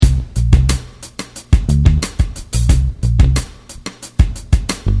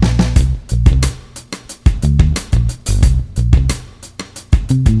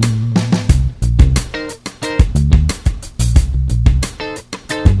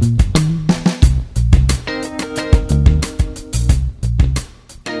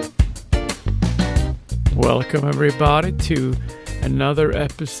Welcome, everybody, to another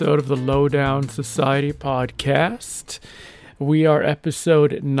episode of the Lowdown Society podcast. We are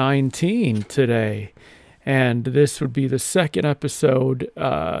episode 19 today, and this would be the second episode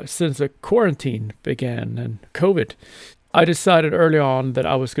since the quarantine began and COVID. I decided early on that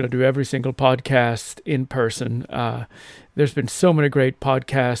I was going to do every single podcast in person. There's been so many great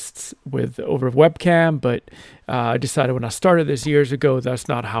podcasts over webcam, but I decided when I started this years ago, that's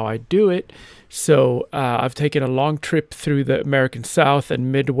not how I do it. So I've taken a long trip through the American South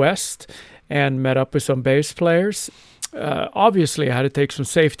and Midwest and met up with some bass players. Obviously, I had to take some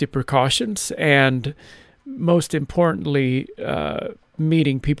safety precautions and most importantly,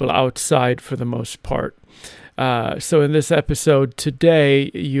 meeting people outside for the most part. So in this episode today,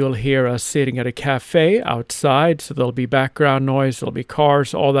 you'll hear us sitting at a cafe outside. So there'll be background noise, there'll be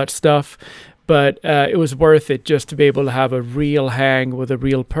cars, all that stuff. But it was worth it just to be able to have a real hang with a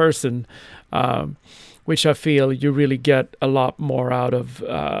real person, which I feel you really get a lot more out of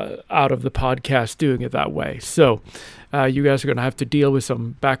the podcast doing it that way. So you guys are going to have to deal with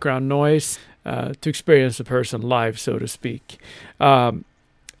some background noise to experience the person live, so to speak.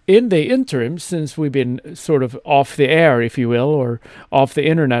 In the interim, since we've been sort of off the air, if you will, or off the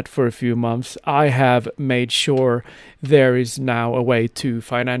internet for a few months, I have made sure there is now a way to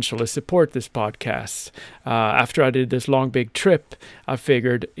financially support this podcast. After I did this long, big trip, I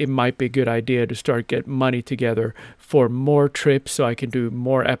figured it might be a good idea to start getting money together for more trips so I can do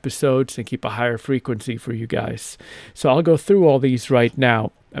more episodes and keep a higher frequency for you guys. So I'll go through all these right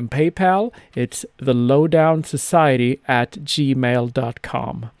now. And PayPal, it's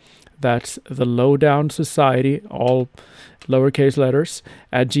thelowdownsociety@gmail.com. That's the Lowdown Society, all lowercase letters,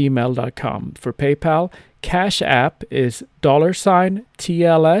 @gmail.com. For PayPal, Cash App is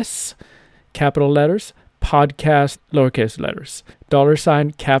 $TLS, capital letters, podcast, lowercase letters.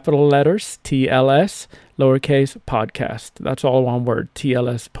 capital letters, TLS, lowercase, podcast. That's all one word,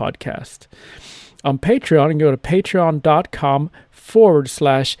 TLS podcast. On Patreon, you can go to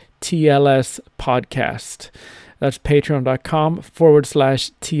patreon.com/TLS podcast. That's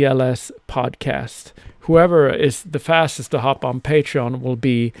patreon.com/TLS podcast. Whoever is the fastest to hop on Patreon will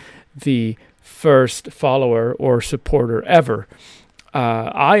be the first follower or supporter ever.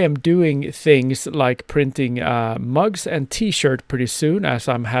 I am doing things like printing mugs and t-shirt pretty soon, as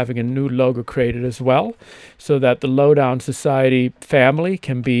I'm having a new logo created as well, so that the Lowdown Society family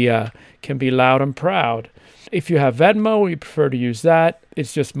can be loud and proud. If you have Venmo, you prefer to use that,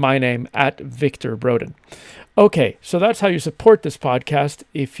 it's just my name, @VictorBroden. Okay, so that's how you support this podcast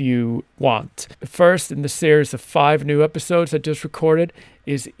if you want. The first in the series of 5 new episodes I just recorded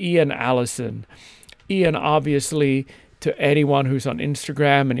is Ian Allison. Ian, obviously, to anyone who's on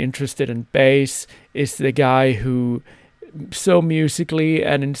Instagram and interested in bass, is the guy who so musically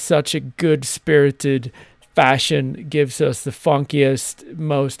and in such a good-spirited fashion gives us the funkiest,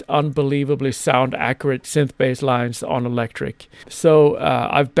 most unbelievably sound-accurate synth bass lines on electric. So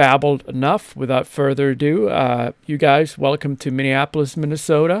I've babbled enough. Without further ado, you guys, welcome to Minneapolis,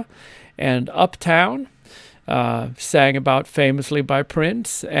 Minnesota, and Uptown, sang about famously by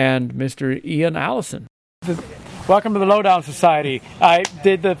Prince, and Mr. Ian Allison. Welcome to the Lowdown Society. I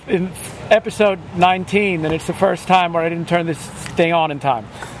did in episode 19, and it's the first time where I didn't turn this thing on in time.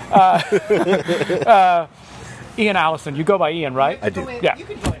 Ian Allison. You go by Ian, right? I do. Yeah.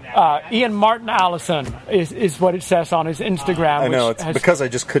 Ian Martin Allison is what it says on his Instagram. I know, it's because I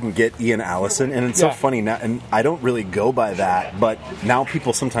just couldn't get Ian Allison, and it's so funny now, and I don't really go by that, but now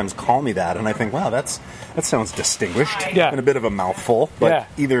people sometimes call me that, and I think, wow, that sounds distinguished and a bit of a mouthful, but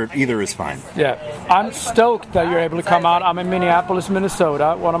either is fine. Yeah. I'm stoked that you're able to come out. I'm in Minneapolis,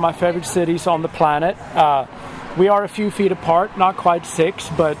 Minnesota, one of my favorite cities on the planet. We are a few feet apart, not quite 6,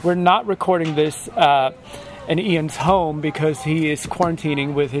 but we're not recording this in Ian's home because he is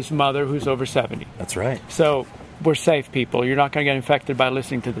quarantining with his mother who's over 70. That's right. So we're safe, people. You're not going to get infected by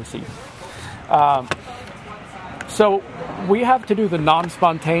listening to this, Ian. So we have to do the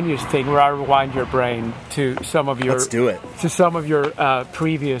non-spontaneous thing where I rewind your brain to some of your... Let's do it. To some of your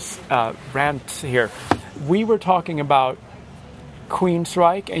previous rants here. We were talking about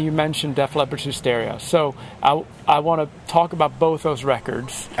Queensryche, and you mentioned Def Leppard's Hysteria. So I want to talk about both those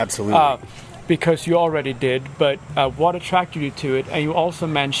records. Absolutely. Because you already did, but what attracted you to it? And you also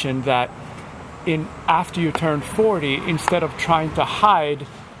mentioned that after you turned 40, instead of trying to hide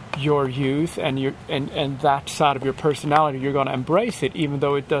your youth and that side of your personality, you're going to embrace it, even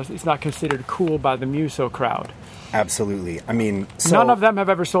though it's not considered cool by the muso crowd. Absolutely. I mean, none of them have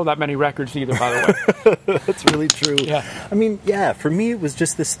ever sold that many records either, by the way. That's really true. Yeah. I mean, for me, it was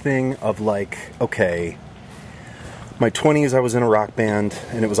just this thing of like, okay, My 20s, I was in a rock band,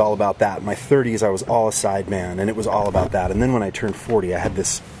 and it was all about that. My 30s, I was all a sideman, and it was all about that. And then when I turned 40, I had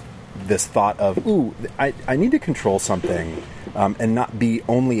this thought of, ooh, I need to control something and not be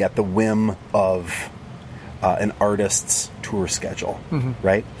only at the whim of an artist's tour schedule,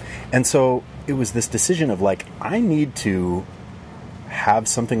 right? And so it was this decision of, like, I need to have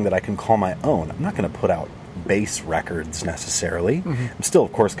something that I can call my own. I'm not going to put out bass records necessarily. I'm still,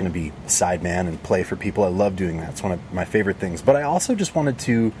 of course, going to be sideman and play for people. I love doing that. It's one of my favorite things. But I also just wanted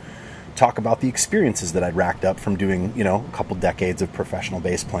to talk about the experiences that I'd racked up from doing, you know, a couple decades of professional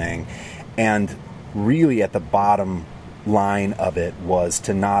bass playing. And really at the bottom line of it was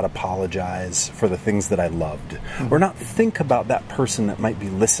to not apologize for the things that I loved, or not think about that person that might be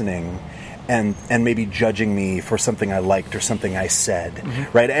listening and maybe judging me for something I liked or something I said,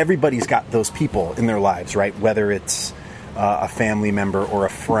 right? Everybody's got those people in their lives, right? Whether it's a family member or a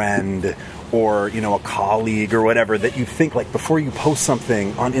friend or, you know, a colleague or whatever, that you think, like, before you post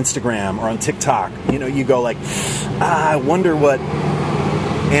something on Instagram or on TikTok, you know, you go like, I wonder what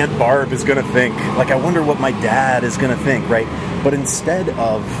Aunt Barb is going to think. Like, I wonder what my dad is going to think, right? But instead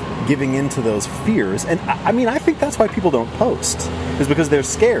of giving into those fears, and I mean, I think that's why people don't post, is because they're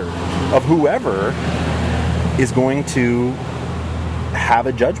scared of whoever is going to have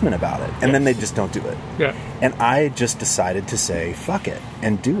a judgment about it, and then they just don't do it. Yeah. And I just decided to say, fuck it,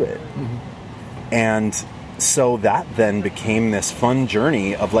 and do it. And so that then became this fun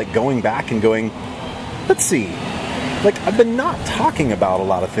journey of, like, going back and going, let's see, like, I've been not talking about a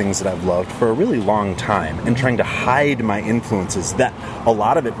lot of things that I've loved for a really long time and trying to hide my influences. That a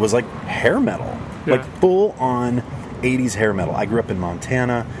lot of it was like hair metal, like full on 80s hair metal. I grew up in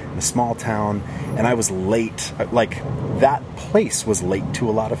Montana, in a small town, and I was late. Like, that place was late to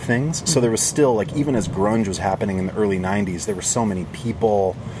a lot of things. So there was still, like, even as grunge was happening in the early 90s, there were so many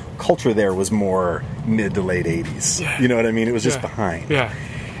people. Culture there was more mid to late 80s. You know what I mean? It was just behind.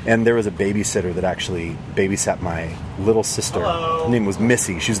 And there was a babysitter that actually babysat my little sister. Hello. Her name was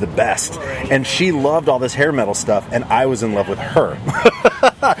Missy. She was the best. And she loved all this hair metal stuff, and I was in love with her.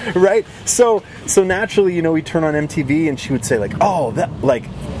 Right? So naturally, you know, we'd turn on MTV, and she would say, like, oh, that, like,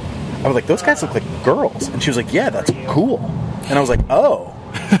 I was like, those guys look like girls. And she was like, yeah, that's cool. And I was like, oh.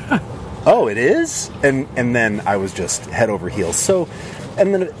 Oh, it is? And then I was just head over heels. So,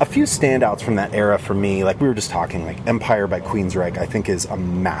 and then a few standouts from that era for me, like we were just talking, like Empire by Queensryche, I think is a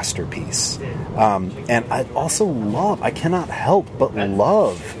masterpiece. And I also love, I cannot help but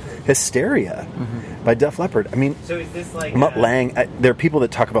love Hysteria by Def Leppard. I mean, so is this like Mutt Lange, there are people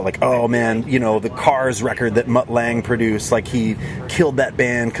that talk about, like, oh man, you know, the Cars record that Mutt Lange produced, like, he killed that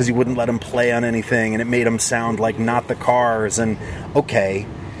band because he wouldn't let him play on anything and it made him sound like not the Cars. And okay,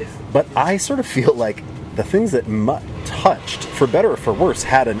 but I sort of feel like the things that Mutt touched, for better or for worse,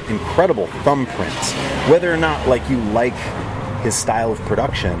 had an incredible thumbprint. Whether or not, like, you like his style of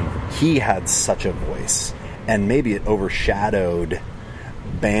production, he had such a voice, and maybe it overshadowed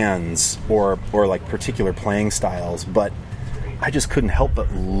bands or like particular playing styles, but I just couldn't help but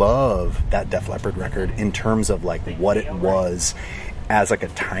love that Def Leppard record in terms of, like, what it was as, like, a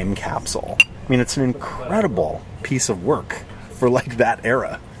time capsule. I mean, it's an incredible piece of work for, like, that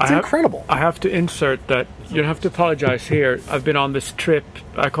era. It's incredible. I have to insert that you don't have to apologize here. I've been on this trip,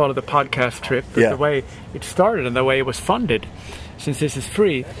 I call it the podcast trip, but the way it started and the way it was funded, since this is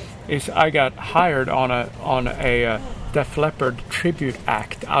free, is I got hired on a Def Leppard tribute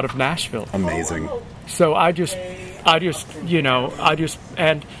act out of Nashville. Amazing. So I just and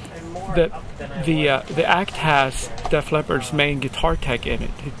the act has Def Leppard's main guitar tech in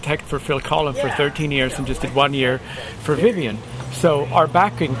it. He teched for Phil Collins for 13 years and just did 1 year for Vivian. So our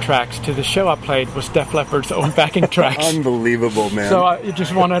backing tracks to the show I played was Def Leppard's own backing tracks. Unbelievable, man. So I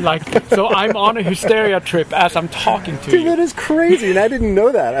just want to, like, so I'm on a Hysteria trip as I'm talking to you. Dude, that is crazy, and I didn't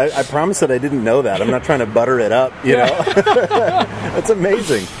know that. I promise that I didn't know that. I'm not trying to butter it up, you know. That's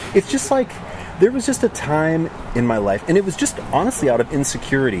amazing. It's just like, there was just a time in my life, and it was just honestly out of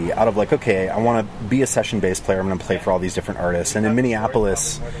insecurity, out of, like, okay, I want to be a session bass player, I'm going to play for all these different artists. And in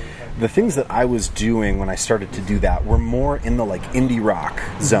Minneapolis, the things that I was doing when I started to do that were more in the, like, indie rock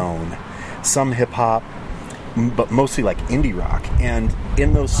zone, some hip hop, but mostly like indie rock. And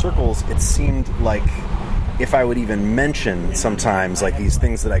in those circles, it seemed like if I would even mention sometimes, like, these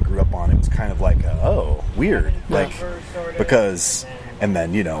things that I grew up on, it was kind of like, oh, weird, like, because, and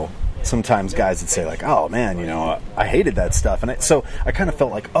then, you know, sometimes guys would say, like, oh man, you know, I hated that stuff. And so I kind of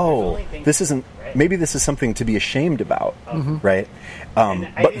felt like, oh, maybe this is something to be ashamed about, right?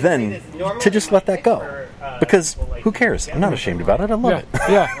 But then to just let that go, because who cares? I'm not ashamed about it. I love it.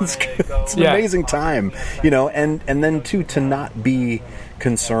 Yeah. It's an amazing time, you know, and then too, to not be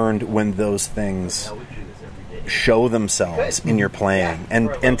concerned when those things show themselves in your playing,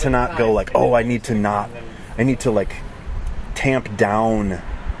 and to not go like, oh, I need to like tamp down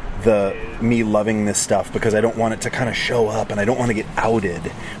me loving this stuff because I don't want it to kind of show up and I don't want to get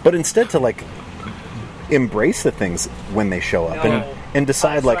outed, but instead to like embrace the things when they show up and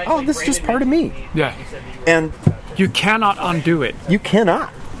decide like, oh, this is just part of me. Yeah. And you cannot undo it. You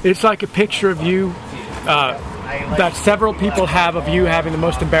cannot. It's like a picture of you that several people have of you having the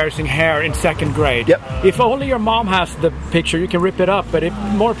most embarrassing hair in second grade. Yep. If only your mom has the picture, you can rip it up. But if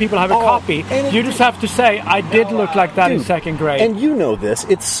more people have a copy, you just have to say, I did look like that in second grade. And you know this.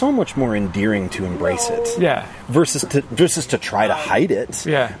 It's so much more endearing to embrace it. Yeah. Versus to try to hide it.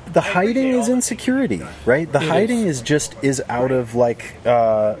 Yeah. The hiding is insecurity, right? The hiding is out of like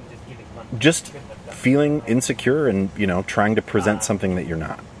just feeling insecure and, trying to present something that you're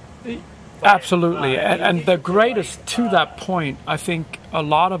not. Absolutely. And the greatest to that point, I think a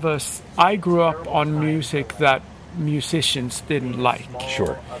lot of us, I grew up on music that musicians didn't like.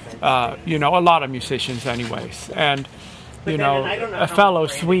 Sure. A lot of musicians anyways. And, a fellow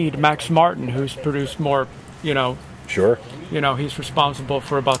Swede, Max Martin, who's produced more, Sure. He's responsible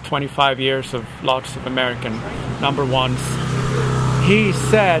for about 25 years of lots of American number ones. He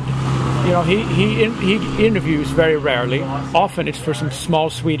said, he interviews very rarely. Often it's for some small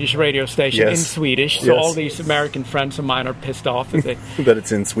Swedish radio station in Swedish. So all these American friends of mine are pissed off that that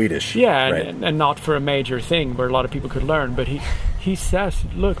it's in Swedish. Yeah, right. and not for a major thing where a lot of people could learn. But he says,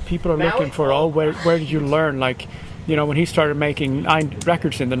 look, people are looking for, where did you learn? Like, when he started making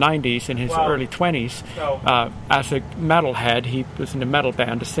records in the 90s, in his early 20s, as a metalhead, he was in a metal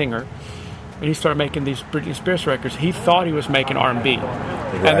band, a singer. And he started making these Britney Spears records. He thought he was making R&B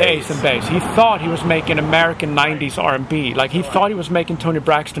and the Ace and Bass. He thought he was making American 90s R&B. Like, he thought he was making Tony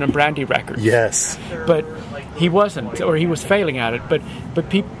Braxton and Brandy records. Yes. But he wasn't, or he was failing at it. But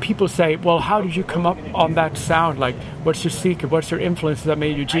people say, well, how did you come up on that sound? Like, what's your secret? What's your influence that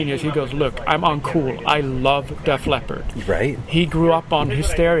made you genius? He goes, look, I'm uncool. I love Def Leppard. Right. He grew up on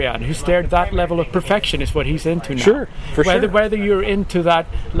Hysteria, and Hysteria, that level of perfection is what he's into now. Sure, for sure. Whether you're into that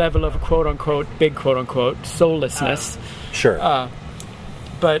level of quote-unquote, big quote-unquote, soullessness. Sure.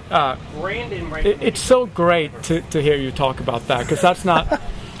 But it's so great to hear you talk about that, because that's not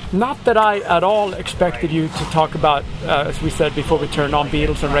that I at all expected you to talk about, as we said before we turned on,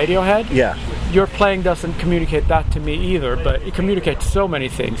 Beatles and Radiohead. Yeah. Your playing doesn't communicate that to me either, but it communicates so many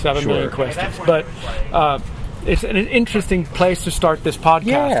things. I have a million questions. But it's an interesting place to start this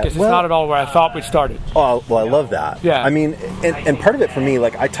podcast, because it's not at all where I thought we'd start it. Oh, well, I love that. Yeah. I mean, and part of it for me,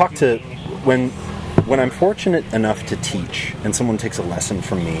 like, I talk to, when I'm fortunate enough to teach and someone takes a lesson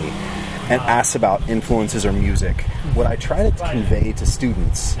from me and asks about influences or music, what I try to convey to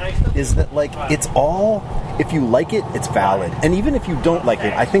students is that, like, it's all, if you like it, it's valid. And even if you don't like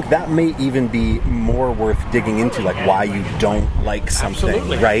it, I think that may even be more worth digging into, like, why you don't like something.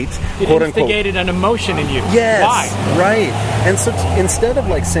 Absolutely. Right? It Quote instigated an emotion in you. Yes. Why? Right. And so instead of,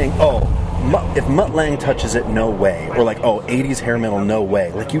 like, saying, if Mutt Lange touches it, no way. Or like, 80s hair metal, no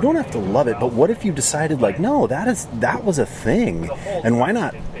way. Like, you don't have to love it, but what if you decided, like, no, that was a thing, and why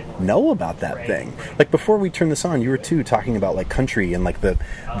not know about that thing? Like, before we turned this on, you were too talking about, like, country and, like,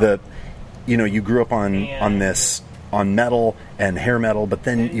 the you grew up on metal and hair metal, but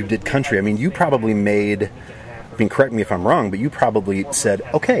then you did country. I mean, you probably correct me if I'm wrong, but you probably said,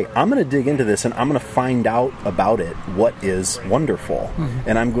 okay, I'm going to dig into this and I'm going to find out about it, what is wonderful. Mm-hmm.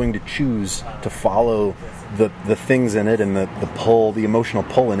 And I'm going to choose to follow the things in it and the emotional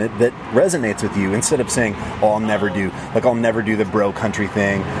pull in it that resonates with you, instead of saying, I'll never do the bro country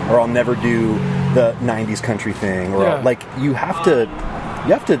thing, or I'll never do the 90s country thing, or like, you have to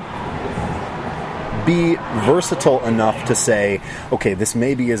be versatile enough to say, okay, this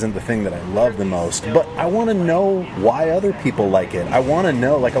maybe isn't the thing that I love the most, but I want to know why other people like it. I want to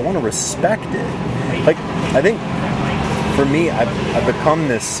know, like, I want to respect it. Like, I think for me, I've become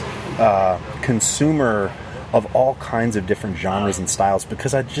this consumer of all kinds of different genres and styles,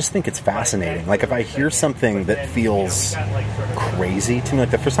 because I just think it's fascinating. Like, if I hear something that feels crazy to me,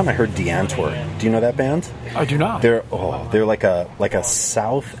 like the first time I heard D'Antwoord, do you know that band? I do not. They're like a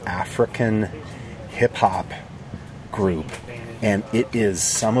South African hip hop group, and it is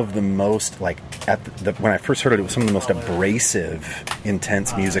some of the most, like, when I first heard it, it was some of the most abrasive,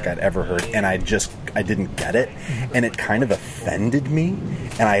 intense music I'd ever heard, and I didn't get it, and it kind of offended me,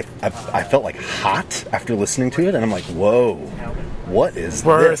 and I felt like hot after listening to it, and I'm like, whoa, what is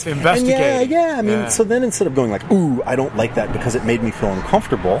worth this? investigating? I mean, so then instead of going like, ooh, I don't like that because it made me feel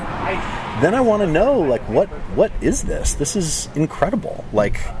uncomfortable, then I want to know, like, what is this? This is incredible.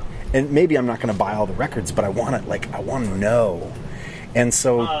 Like, and maybe I'm not going to buy all the records, but I want to know. And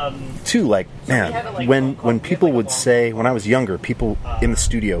so, too, like, man, when people would say, when I was younger, people in the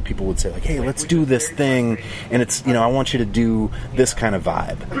studio, people would say, like, hey, let's do this thing, and it's, I want you to do this kind of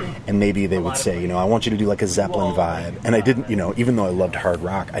vibe. And maybe they would say, I want you to do like a Zeppelin vibe. And I didn't, even though I loved hard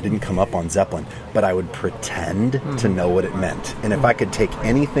rock, I didn't come up on Zeppelin, but I would pretend to know what it meant. And if I could take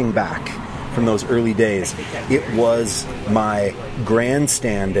anything back from those early days, it was my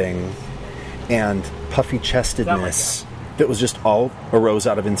grandstanding and puffy-chestedness that was just all arose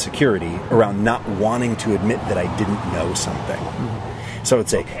out of insecurity around not wanting to admit that I didn't know something. So I would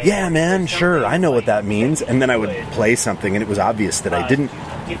say, yeah, man, sure, I know what that means. And then I would play something, and it was obvious that I didn't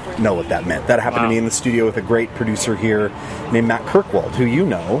know what that meant. That happened to me in the studio with a great producer here named Matt Kirkwald, who you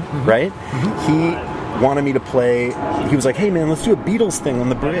know, right? He wanted me to play. He was like, hey, man, let's do a Beatles thing on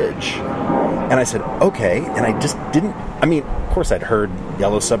the bridge. And I said, okay. And I just didn't. I mean, of course, I'd heard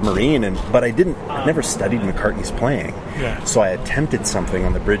Yellow Submarine, but I never studied McCartney's playing. Yeah. So I attempted something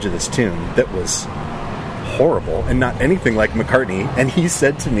on the bridge of this tune that was horrible and not anything like McCartney. And he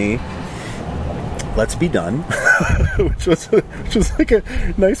said to me, let's be done, which was like a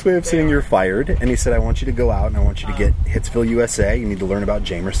nice way of saying you're fired. And he said, I want you to go out and I want you to get Hitsville, USA. You need to learn about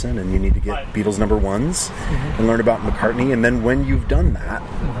Jamerson, and you need to get Beatles number ones and learn about McCartney. And then when you've done that,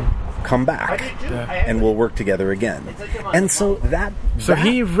 come back and we'll work together again. And so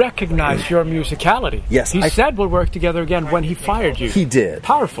he recognized your musicality. Yes. He said we'll work together again when he fired you. He did.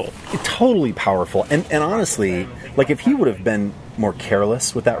 Powerful. Totally powerful. And honestly, like, if he would have been more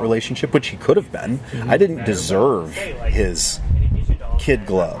careless with that relationship, which he could have been, I didn't deserve his kid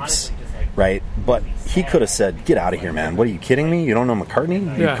gloves, right? But he could have said, get out of here, man. What, are you kidding me? You don't know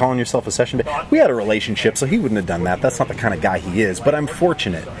McCartney? You're calling yourself a session band? We had a relationship, so he wouldn't have done that. That's not the kind of guy he is. But I'm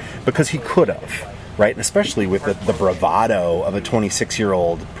fortunate because he could have, right? And especially with the bravado of a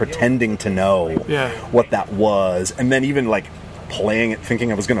 26-year-old pretending to know what that was. And then even, like, playing it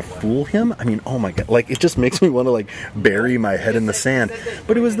thinking I was going to fool him. I mean, oh my God. Like, it just makes me want to, like, bury my head in the sand.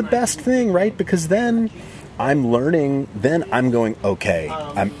 But it was the best thing, right? Because then I'm learning, then I'm going, okay,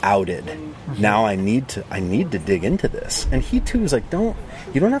 I'm outed. Now I need to dig into this. And he too was like, you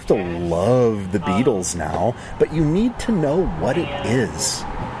don't have to love the Beatles now, but you need to know what it is.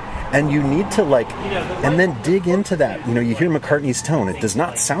 And you need to, like, and then dig into that. You hear McCartney's tone. It does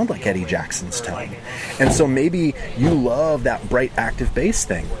not sound like Eddie Jackson's tone. And so maybe you love that bright, active bass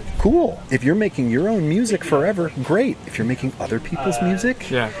thing. Cool. If you're making your own music forever, great. If you're making other people's music,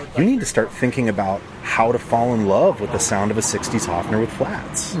 you need to start thinking about how to fall in love with the sound of a 60s Hofner with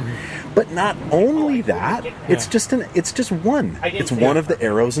flats. But not only that, it's just one. It's one of the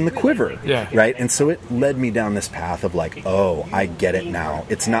arrows in the quiver, right? And so it led me down this path of, like, oh, I get it now.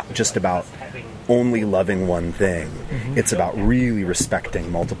 It's not just about only loving one thing. It's about really respecting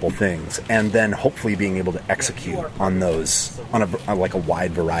multiple things, and then hopefully being able to execute on those on a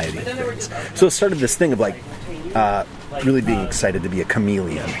wide variety of things. So it started this thing of, like, really being excited to be a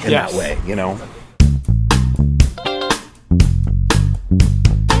chameleon in that way,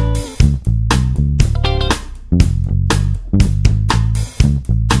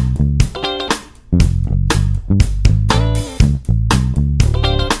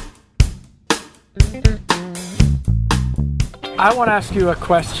 I want to ask you a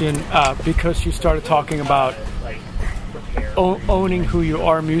question because you started talking about owning who you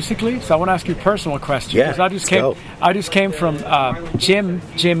are musically. So I want to ask you a personal question. Yeah, I just came from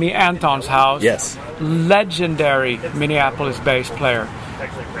Jimmy Anton's house. Yes. Legendary Minneapolis bass player.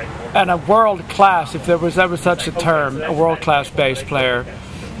 And a world-class, if there was ever such a term, a world-class bass player.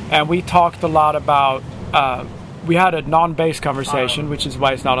 And we talked a lot about, we had a non-bass conversation, which is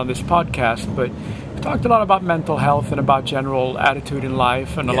why it's not on this podcast, but we talked a lot about mental health and about general attitude in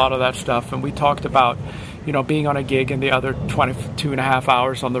life and a lot of that stuff. And we talked about, being on a gig and the other 22 and a half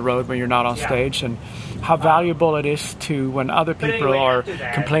hours on the road when you're not on stage, and how valuable it is to, when other people are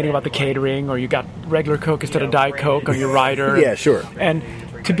complaining about the catering, or you got regular Coke instead of Diet Coke on your rider. Yeah, sure. And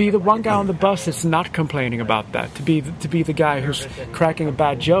to be the one guy on the bus that's not complaining about that, to be the guy who's cracking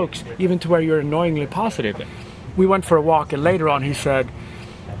bad jokes, even to where you're annoyingly positive. We went for a walk, and later on he said,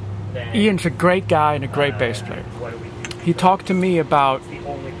 Ian's a great guy and a great bass player. He talked to me about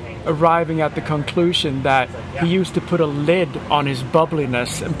arriving at the conclusion that he used to put a lid on his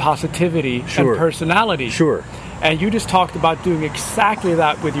bubbliness and positivity and personality. Sure. And you just talked about doing exactly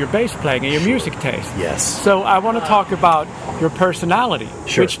that with your bass playing and your music taste. Yes. So I want to talk about your personality,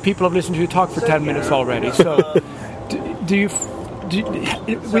 which people have listened to you talk for 10 minutes already. So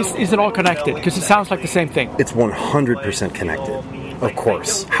is it all connected? Because it sounds like the same thing. It's 100% connected. Of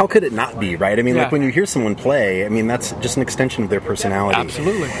course. How could it not be, right? I mean, like when you hear someone play, I mean, that's just an extension of their personality.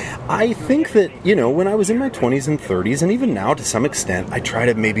 Absolutely. I think that, you know, when I was in my 20s and 30s, and even now to some extent, I try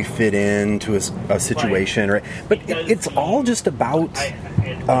to maybe fit into a situation, right? But it's all just about,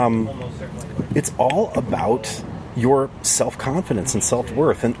 your self-confidence and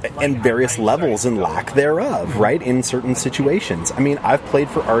self-worth and various levels and lack thereof, right, in certain situations. I mean, I've played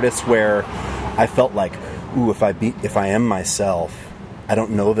for artists where I felt like, ooh, if I am myself, I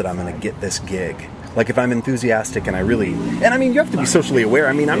don't know that I'm going to get this gig. Like, if I'm enthusiastic and I mean, you have to be socially aware.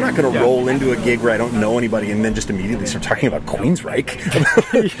 I mean, I'm not going to roll into a gig where I don't know anybody and then just immediately start talking about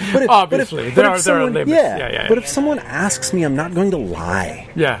Queensryche. Obviously, there are limits. Yeah. But if someone asks me, I'm not going to lie.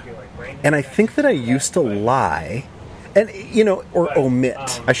 Yeah. And I think that I used to lie, and, you know, or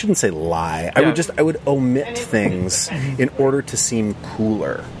omit. I shouldn't say lie. I would omit things in order to seem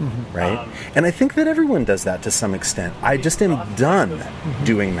cooler, right? And I think that everyone does that to some extent. I just am done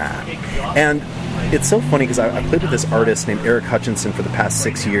doing that. And it's so funny because I played with this artist named Hutchinson for the past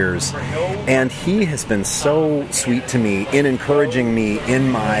 6 years, and he has been so sweet to me in encouraging me in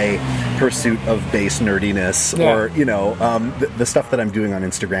my pursuit of bass nerdiness, or, you know, the stuff that I'm doing on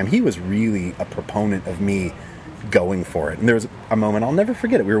Instagram. He was really a proponent of me going for it. And there was a moment, I'll never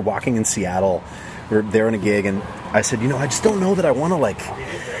forget it. We were walking in Seattle. We were there on a gig, and I said, you know, I just don't know that I want to, like,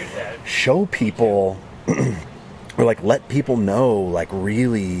 show people or, like, let people know, like,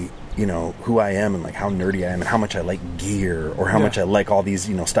 really, you know, who I am and, like, how nerdy I am and how much I like gear or how much I like all these,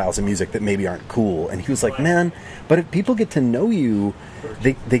 you know, styles of music that maybe aren't cool. And he was like, man, but if people get to know you,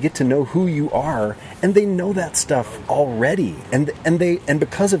 they get to know who you are, and they know that stuff already. And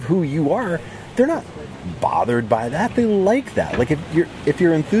because of who you are, they're not bothered by that. They like that. Like, if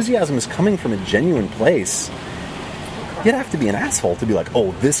your enthusiasm is coming from a genuine place, you'd have to be an asshole to be like,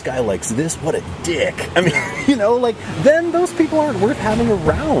 oh, this guy likes this, what a dick. I mean, you know, like, then those people aren't worth having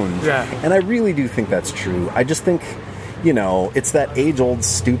around. Yeah. And I really do think that's true. I just think, you know, it's that age-old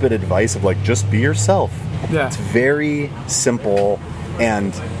stupid advice of, like, just be yourself. Yeah. It's very simple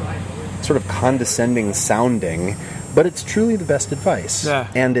and sort of condescending sounding, but it's truly the best advice. Yeah.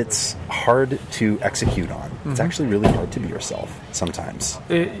 And it's hard to execute on. It's actually really hard to be yourself sometimes.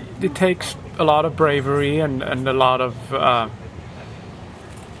 It takes a lot of bravery and a lot of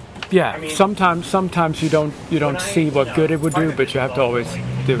sometimes you don't see what good it would do, but you have to always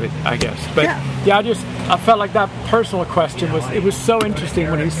do it, I guess. But I felt like that personal question was so interesting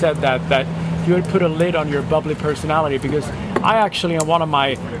when he said that you would put a lid on your bubbly personality, because I actually, on one of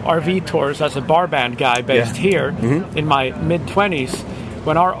my RV tours as a bar band guy based here in my mid-20s,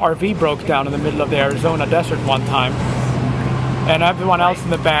 when our RV broke down in the middle of the Arizona desert one time, and everyone else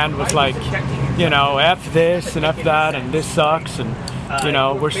in the band was like, you know, F this and F that, and this sucks, and, you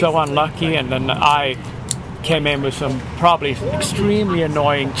know, we're so unlucky. And then I came in with some probably extremely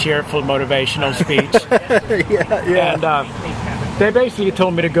annoying, cheerful, motivational speech. And they basically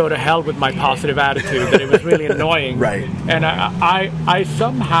told me to go to hell with my positive attitude, that it was really annoying. Right. And I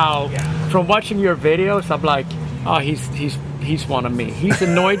somehow, from watching your videos, I'm like, oh, he's one of me. He's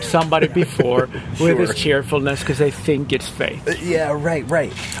annoyed somebody before with his cheerfulness because they think it's fake. Yeah,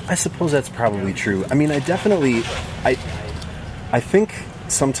 right. I suppose that's probably true. I mean, I think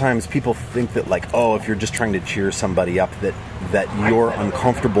sometimes people think that, like, oh, if you're just trying to cheer somebody up, that you're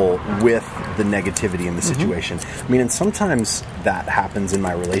uncomfortable with the negativity in the situation. I mean, and sometimes that happens in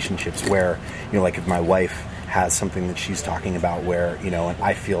my relationships where, you know, like if my wife has something that she's talking about where, you know, and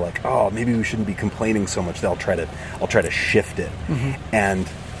I feel like, oh, maybe we shouldn't be complaining so much, I'll try to shift it. And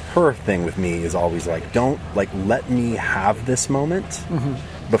her thing with me is always like, don't, like, let me have this moment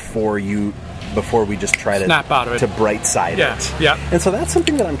before we just try to snap out of it, to bright side it. Yeah. And so that's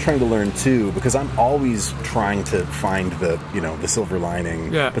something that I'm trying to learn too, because I'm always trying to find the silver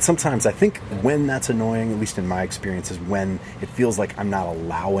lining. Yeah. But sometimes I think when that's annoying, at least in my experience, is when it feels like I'm not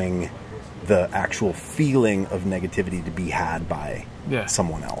allowing the actual feeling of negativity to be had by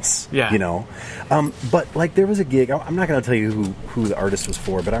someone else. Yeah. You know? But, like, there was a gig, I'm not going to tell you who the artist was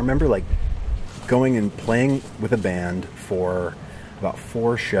for, but I remember, like, going and playing with a band for about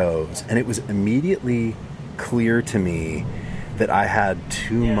 4 shows, and it was immediately clear to me that I had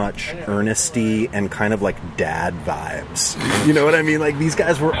too much earnesty and kind of like dad vibes. You know what I mean? Like, these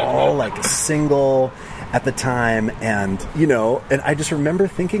guys were all like single at the time, and, you know, and I just remember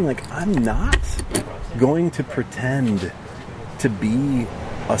thinking, like, I'm not going to pretend to be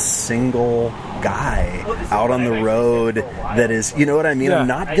a single guy out on the road that is, you know what I mean? I'm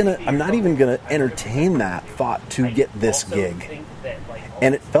not even gonna entertain that thought to get this gig.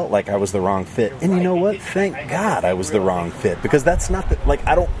 And it felt like I was the wrong fit. And you know what? Thank God I was the wrong fit, because that's not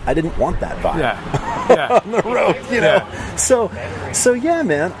I didn't want that vibe on the road, you know. So yeah,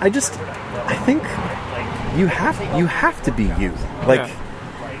 man, I think you have to be you.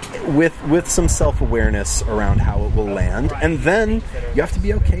 With some self-awareness around how it will land, and then you have to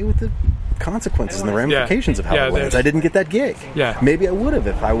be okay with the consequences and the ramifications of how it lands. I didn't get that gig. Yeah. Maybe I would have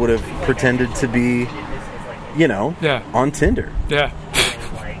if I would have pretended to be, you know, on Tinder. Yeah.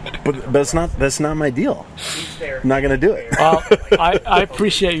 But that's not my deal. I'm not going to do it. Well, I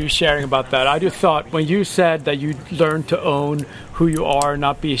appreciate you sharing about that. I just thought when you said that you learned to own who you are,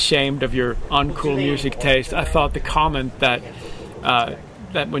 not be ashamed of your uncool music taste, I thought the comment that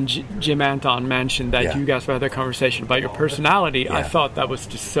when Jim Anton mentioned that you guys had that conversation about your personality, I thought that was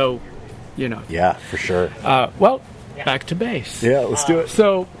just so, you know. Yeah, for sure. Well, back to bass. Yeah, let's do it.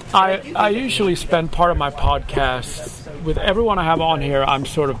 So I usually spend part of my podcast with everyone I have on here. I'm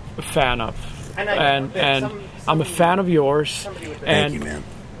sort of a fan of, and I'm a fan of yours. Thank you, man.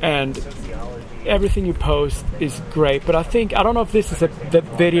 And everything you post is great. But I don't know if this is the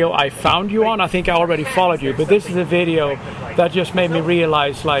video I found you on. I think I already followed you, but this is a video that just made me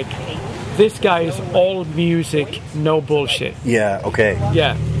realize, like, this guy is all music, no bullshit. Yeah. Okay.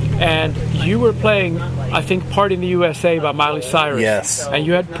 Yeah. And you were playing, I think, Party in the USA by Miley Cyrus. Yes. And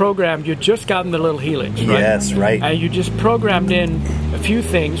you had just gotten the little helix, right? Yes, right. And you just programmed in a few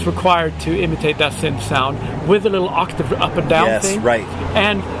things required to imitate that synth sound with a little octave up and down thing. Yes, right.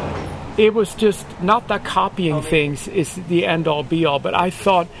 And it was just, not that copying things is the end-all, be-all, but I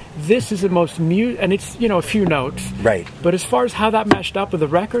thought this is the most and it's, you know, a few notes. Right. But as far as how that meshed up with the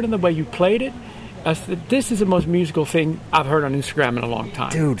record and the way you played it, this is the most musical thing I've heard on Instagram in a long time.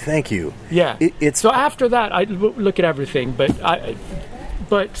 Dude, thank you. Yeah. So after that, I look at everything.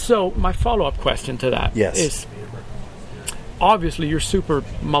 But so my follow-up question to that is, obviously you're super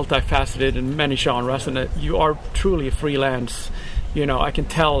multifaceted in many genres, and you are truly a freelance. You know, I can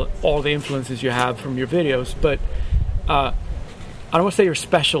tell all the influences you have from your videos. But I don't want to say your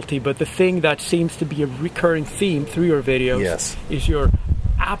specialty, but the thing that seems to be a recurring theme through your videos is your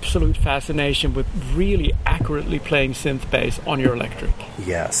absolute fascination with really accurately playing synth bass on your electric.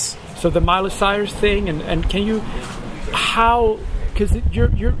 Yes. So the Miley Cyrus thing, and can you, because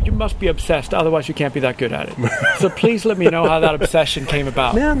you must be obsessed, otherwise you can't be that good at it. So please let me know how that obsession came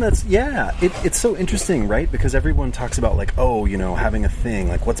about. Man, it's so interesting, right? Because everyone talks about, like, oh, you know, having a thing,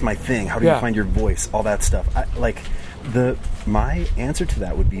 like, what's my thing? How do you find your voice? All that stuff. My answer to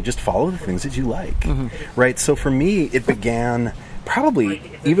that would be just follow the things that you like, right? So for me, it began probably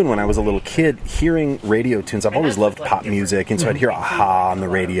even when I was a little kid, hearing radio tunes. I've always loved pop music, and so I'd hear a-ha on the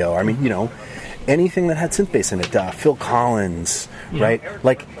radio. I mean, you know, anything that had synth bass in it, Phil Collins, right?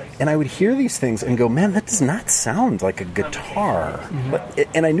 Like, and I would hear these things and go, man, that does not sound like a guitar.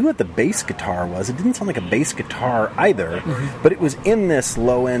 And I knew what the bass guitar was. It didn't sound like a bass guitar either, but it was in this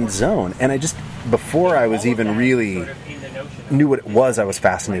low-end zone. And I just, before I was even really knew what it was, I was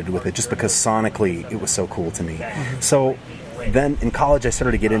fascinated with it just because sonically it was so cool to me. So then in college I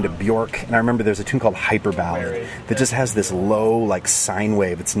started to get into Bjork, and I remember there's a tune called Hyper Ballad that just has this low, like, sine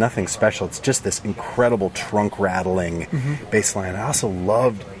wave. It's nothing special. It's just this incredible trunk rattling bass line. I also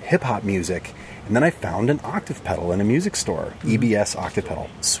loved hip-hop music, and then I found an octave pedal in a music store. EBS octave pedal.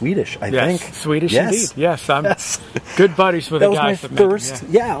 Swedish, I think. Swedish indeed. Yes, I'm good buddies with the guys that first.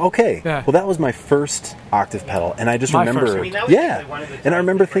 Well, that was my first octave pedal, and I just remember, and I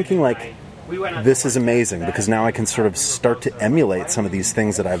remember thinking, like, this is amazing, because now I can sort of start to emulate some of these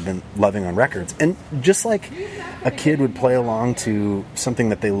things that I've been loving on records. And just like a kid would play along to something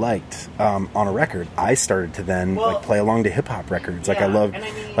that they liked on a record, I started to then like play along to hip-hop records. Like I loved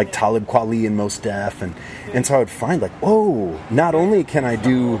like Talib Kweli and Mos Def, and so I would find, like, whoa, not only can I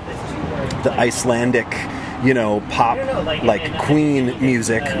do the Icelandic, you know, pop, like Queen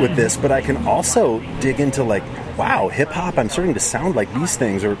music with this, but I can also dig into, like, wow, hip-hop, I'm starting to sound like these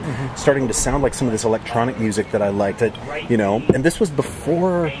things, or starting to sound like some of this electronic music that I liked, you know. And this was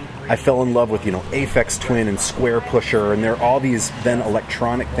before I fell in love with, you know, Aphex Twin and Square Pusher, and there are all these then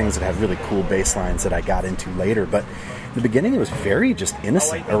electronic things that have really cool bass lines that I got into later. But in the beginning, it was very just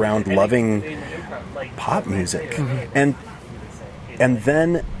innocent around loving pop music. And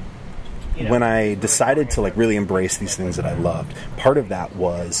then when I decided to, like, really embrace these things that I loved, part of that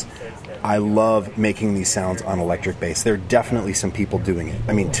was I love making these sounds on electric bass. There are definitely some people doing it.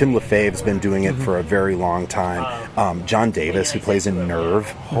 I mean, Tim LaFave's been doing it for a very long time. John Davis, who plays in Nerve,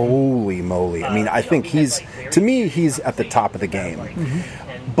 holy moly. I mean, I think he's at the top of the game.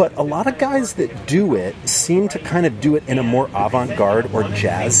 But a lot of guys that do it seem to kind of do it in a more avant-garde or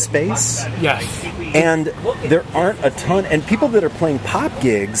jazz space. Yes. And there aren't a ton, and people that are playing pop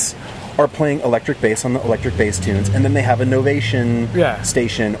gigs are playing electric bass on the electric bass tunes, and then they have a Novation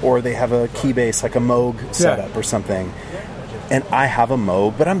station, or they have a key bass, like a Moog setup or something. And I have a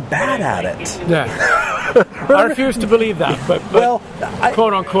Moog, but I'm bad at it. Yeah. I refuse to believe that, but well,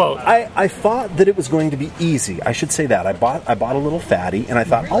 quote unquote. I thought that it was going to be easy. I should say that. I bought a little Fatty, and I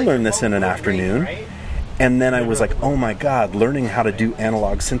thought, I'll learn this in an afternoon. And then I was like, oh my God, learning how to do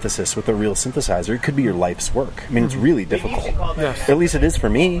analog synthesis with a real synthesizer could be your life's work. I mean, it's really difficult. Yes. At least it is for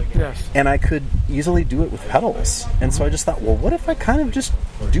me. Yes. And I could easily do it with pedals. And so I just thought, well, what if I kind of just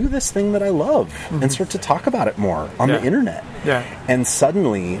do this thing that I love and start to talk about it more on the internet? Yeah. And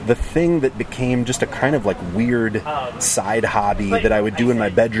suddenly, the thing that became just a kind of like weird side hobby that I would do in my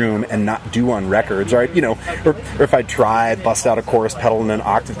bedroom and not do on records, or if I tried, bust out a chorus pedal and an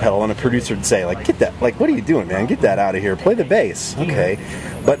octave pedal, and a producer would say, like, get that, like, what are you doing, man? Get that out of here. Play the bass. Okay.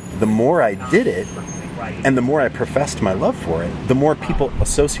 But the more I did it, and the more I professed my love for it, the more people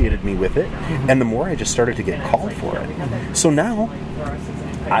associated me with it, and the more I just started to get called for it. So now,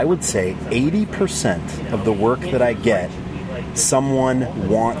 I would say 80% of the work that I get, someone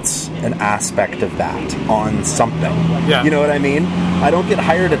wants an aspect of that on something. Yeah. You know what I mean? I don't get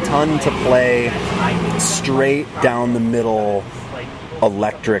hired a ton to play straight down the middle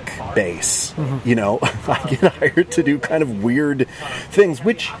electric bass. You know, I get hired to do kind of weird things,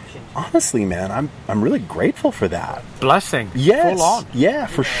 which honestly, man, I'm really grateful for that. Blessing. Yes. Full on. Yeah,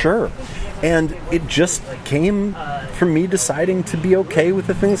 for sure. And it just came from me deciding to be okay with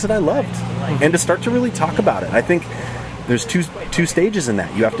the things that I loved and to start to really talk about it. I think there's two stages in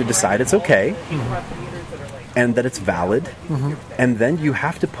that. You have to decide it's okay and that it's valid, and then you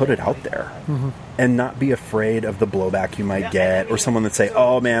have to put it out there and not be afraid of the blowback you might get, or someone that say,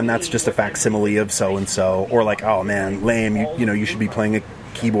 oh man, that's just a facsimile of so-and-so, or like, oh man, lame, you should be playing a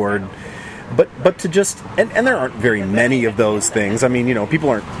keyboard. But to just, and there aren't very many of those things. I mean, people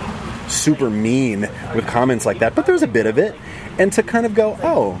aren't super mean with comments like that, but there's a bit of it. And to kind of go,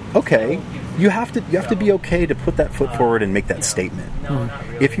 oh, okay, you have to be okay to put that foot forward and make that statement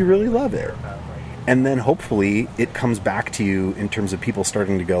if you really love it. And then hopefully it comes back to you in terms of people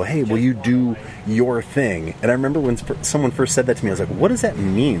starting to go, hey, will you do your thing? And I remember when someone first said that to me, I was like, what does that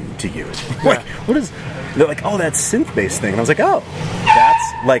mean to you? Like, they're like, oh, that's synth-based thing. And I was like, oh,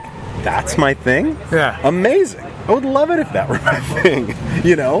 that's my thing? Yeah. Amazing. I would love it if that were my thing,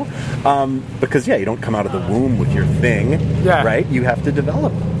 because, you don't come out of the womb with your thing, right? You have to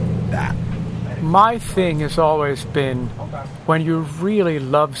develop that. My thing has always been, when you really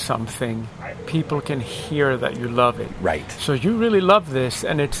love something, people can hear that you love it. Right. So you really love this,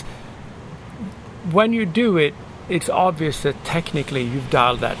 and it's, when you do it, it's obvious that technically you've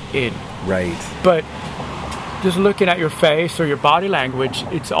dialed that in. Right. But just looking at your face or your body language,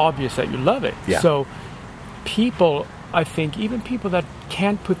 it's obvious that you love it. Yeah. So people, I think, even people that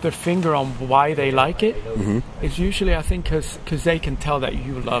can't put their finger on why they like it, it's usually, I think, because they can tell that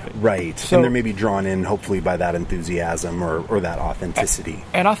you love it. Right. So, and they're maybe drawn in, hopefully, by that enthusiasm or that authenticity.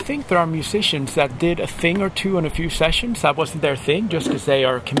 And I think there are musicians that did a thing or two in a few sessions. That wasn't their thing, just because they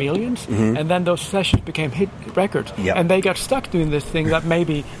are chameleons. And then those sessions became hit records. Yep. And they got stuck doing this thing that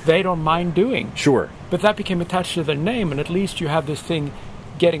maybe they don't mind doing. Sure. But that became attached to their name, and at least you have this thing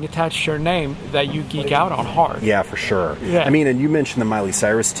getting attached to your name that you geek out on hard. Yeah, for sure. Yeah. I mean, and you mentioned the Miley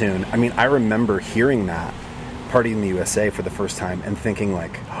Cyrus tune. I mean, I remember hearing that Party in the USA for the first time and thinking,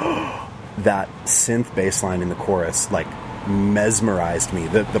 like, that synth bass line in the chorus, like, mesmerized me.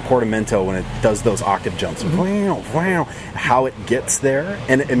 The portamento, when it does those octave jumps, wow, how it gets there.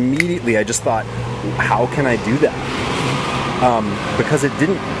 And immediately I just thought, how can I do that? Because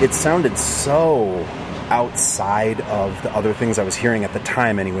it sounded so outside of the other things I was hearing at the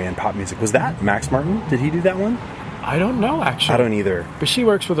time anyway in pop music. Was that Max Martin? Did he do that one? I don't know, actually. I don't either. But she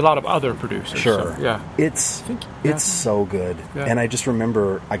works with a lot of other producers. Sure. So, yeah. It's so good. Yeah. And I just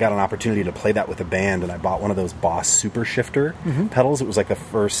remember I got an opportunity to play that with a band, and I bought one of those Boss Super Shifter pedals. It was like the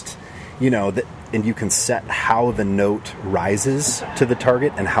first, and you can set how the note rises to the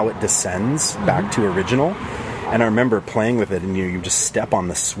target and how it descends back to original. And I remember playing with it, and you just step on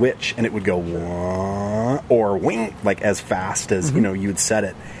the switch, and it would go wah, or wing, like as fast as you would set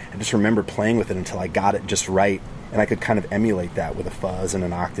it. I just remember playing with it until I got it just right, and I could kind of emulate that with a fuzz and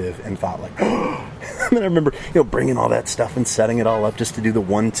an octave, and thought like, and then I remember bringing all that stuff and setting it all up just to do the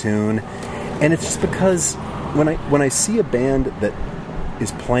one tune. And it's just because when I see a band that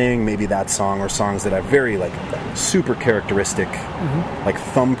is playing maybe that song or songs that have very like super characteristic like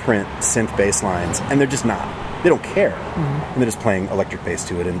thumbprint synth bass lines, and they're just not. They don't care. And they're just playing electric bass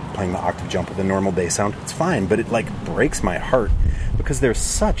to it and playing the octave jump with a normal bass sound. It's fine, but it like breaks my heart because there's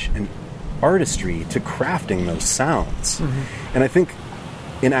such an artistry to crafting those sounds. And I think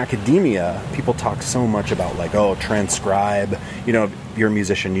in academia, people talk so much about like, oh, transcribe. You know, if you're a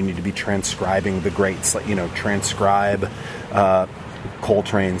musician, you need to be transcribing the greats. Like, you know, transcribe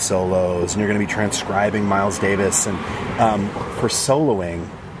Coltrane solos, and you're going to be transcribing Miles Davis, and for soloing,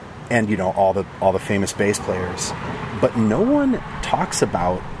 and you know all the famous bass players. But no one talks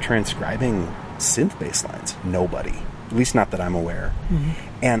about transcribing synth bass lines. Nobody, at least not that I'm aware.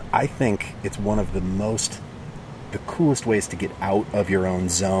 And I think it's one of the coolest ways to get out of your own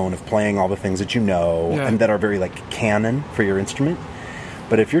zone of playing all the things that you know and that are very like canon for your instrument.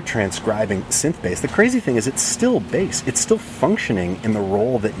 But if you're transcribing synth bass, the crazy thing is it's still bass. It's still functioning in the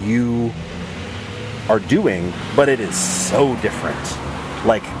role that you are doing, but it is so different.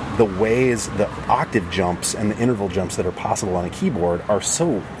 Like the ways, the octave jumps and the interval jumps that are possible on a keyboard are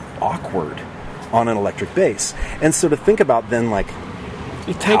so awkward on an electric bass. And so to think about then like,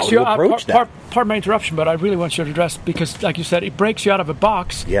 it takes you out. Pardon my interruption, but I really want you to address, because like you said, it breaks you out of a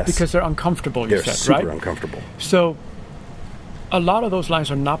box because they're uncomfortable. They're super uncomfortable. So a lot of those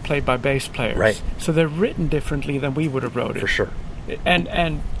lines are not played by bass players. Right. So they're written differently than we would have wrote it. For sure.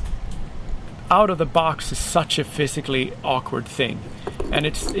 And out of the box is such a physically awkward thing. And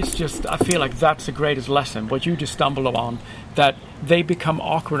it's just, I feel like that's the greatest lesson, what you just stumbled upon, that they become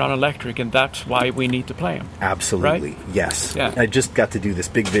awkward on electric, and that's why we need to play them. Absolutely. Right? Yes. Yeah. I just got to do this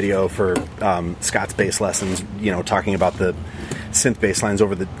big video for Scott's Bass Lessons, you know, talking about the synth bass lines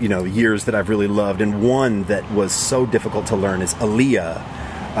over the, you know, years that I've really loved. And one that was so difficult to learn is Aaliyah,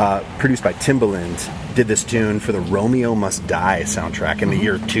 produced by Timbaland, did this tune for the Romeo Must Die soundtrack in the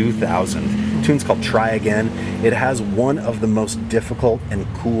year 2000. The tune's called Try Again. It has one of the most difficult and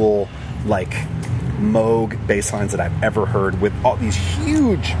cool, like, Moog bass lines that I've ever heard, with all these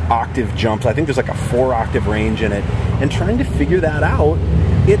huge octave jumps. I think there's like a 4-octave range in it. And trying to figure that out,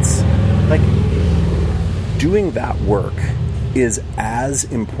 it's like doing that work is as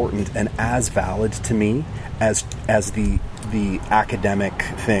important and as valid to me as the academic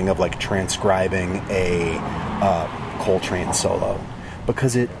thing of like transcribing a Coltrane solo,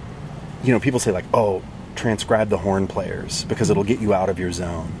 because it, you know, people say like, oh, transcribe the horn players because it'll get you out of your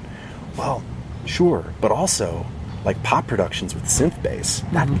zone. Well, sure, but also like pop productions with synth bass,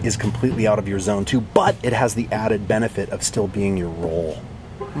 that is completely out of your zone too, but it has the added benefit of still being your role.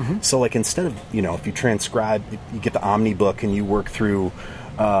 So like instead of, you know, if you transcribe, you get the Omni book and you work through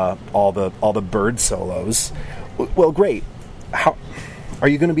all the bird solos, well, great. How are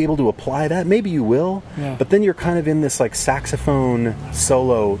you going to be able to apply that? Maybe you will, but then you're kind of in this like saxophone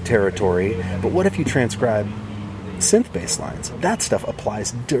solo territory. But what if you transcribe synth bass lines? That stuff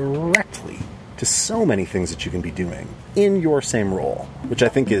applies directly to so many things that you can be doing in your same role, which I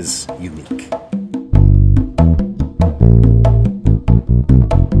think is unique.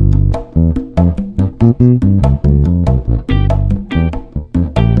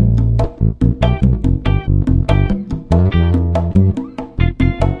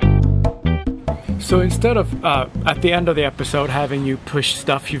 So instead of at the end of the episode having you push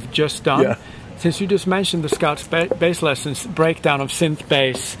stuff you've just done, since you just mentioned the Scott's Bass Lessons breakdown of synth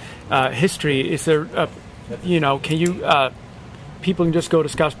bass history, is there, can you, people can just go to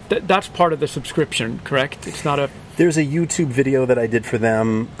Scott's, that's part of the subscription, correct? It's not a... There's a YouTube video that I did for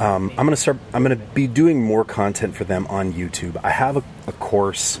them. I'm going to be doing more content for them on YouTube. I have a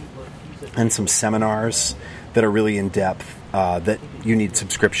course and some seminars that are really in depth that you need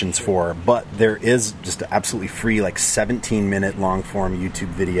subscriptions for, but there is just an absolutely free, like 17-minute long-form YouTube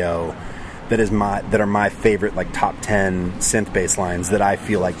video that are my favorite, like top 10 synth bass lines that I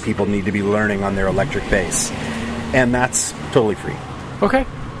feel like people need to be learning on their electric bass, and that's totally free. Okay,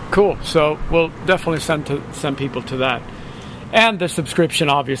 cool. So we'll definitely send people to that, and the subscription,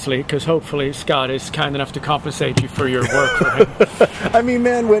 obviously, because hopefully Scott is kind enough to compensate you for your work for him. I mean,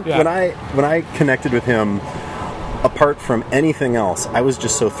 man, when I connected with him, apart from anything else, I was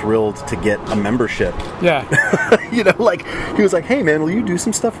just so thrilled to get a membership. Yeah. Like, he was like, hey, man, will you do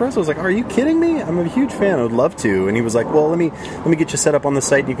some stuff for us? I was like, are you kidding me? I'm a huge fan. I would love to. And he was like, well, let me get you set up on the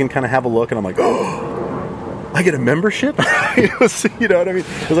site and you can kind of have a look. And I'm like, oh, I get a membership? You know what I mean?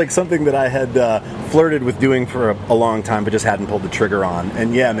 It was like something that I had flirted with doing for a long time, but just hadn't pulled the trigger on.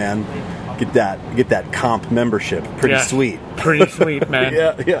 And yeah, man, get that comp membership. Pretty sweet. Pretty sweet, man.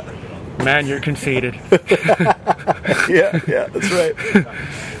 Yeah. Man, you're conceited. yeah, that's right.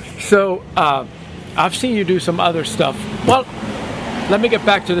 So, I've seen you do some other stuff. Well, let me get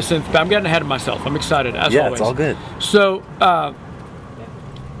back to the synth. I'm getting ahead of myself. I'm excited, as always. Yeah, it's all good. So,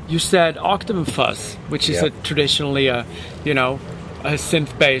 you said octave and fuzz, which is traditionally a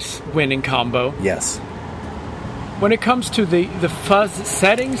synth bass winning combo. Yes. When it comes to the fuzz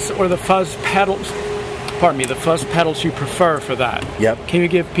settings or the fuzz pedals, the fuzz pedals you prefer for that. Yep. Can you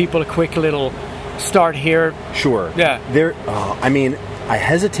give people a quick little start here? Sure. Yeah. I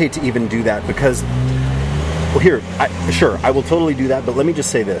hesitate to even do that because, I will totally do that, but let me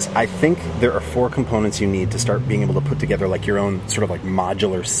just say this. I think there are 4 components you need to start being able to put together like your own sort of like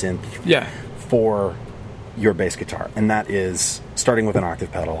modular synth for your bass guitar. And that is starting with an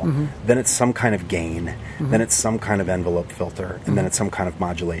octave pedal, then it's some kind of gain, then it's some kind of envelope filter, and then it's some kind of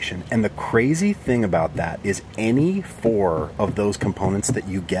modulation. And the crazy thing about that is any 4 of those components that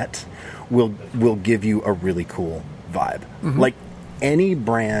you get will give you a really cool vibe. Like any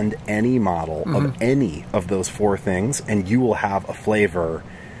brand, any model of any of those 4 things, and you will have a flavor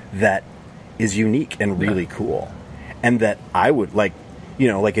that is unique and really cool. And that I would like,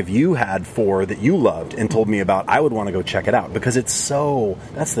 if you had 4 that you loved and told me about, I would want to go check it out because it's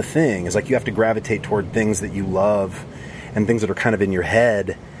that's the thing, is like you have to gravitate toward things that you love and things that are kind of in your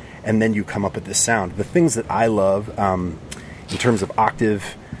head, and then you come up with this sound. The things that I love, in terms of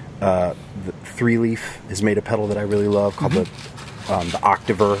octave, the 3-leaf has made a pedal that I really love called the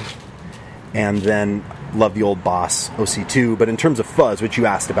Octaver, and then love the old Boss OC2. But in terms of fuzz, which you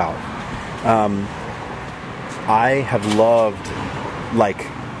asked about, I have loved like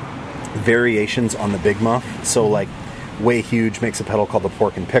variations on the Big Muff. So like Way Huge makes a pedal called the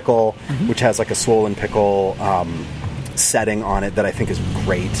Pork and Pickle, which has like a swollen pickle setting on it that I think is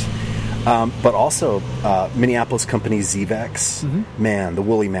great. But also Minneapolis company Zvex. Man, the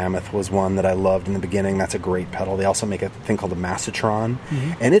Woolly Mammoth was one that I loved in the beginning. That's a great pedal. They also make a thing called the Massatron,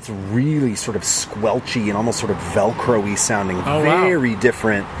 and it's really sort of squelchy and almost sort of Velcro-y sounding. Very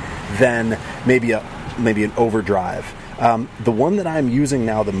different than maybe an Overdrive. The one that I'm using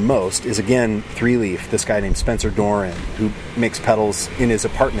now the most is, again, 3-leaf, this guy named Spencer Doran, who makes pedals in his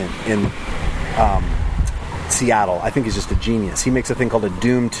apartment in Seattle. I think he's just a genius. He makes a thing called a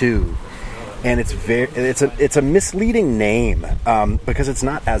Doom 2, and it's a misleading name because it's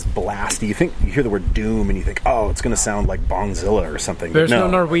not as blasty. You hear the word Doom and you think, oh, it's going to sound like Bongzilla or something. There's no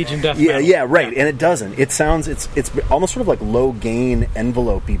Norwegian death metal. Yeah, right, and it doesn't. It sounds, it's almost sort of like low gain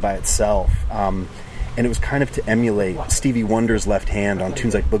envelope-y by itself. And it was kind of to emulate Stevie Wonder's Left Hand on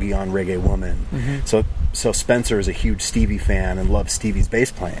tunes like Boogie on Reggae Woman. So Spencer is a huge Stevie fan and loves Stevie's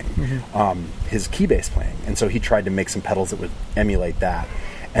bass playing, his key bass playing. And so he tried to make some pedals that would emulate that.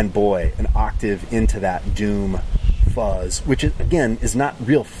 And boy, an octave into that Doom fuzz, which is not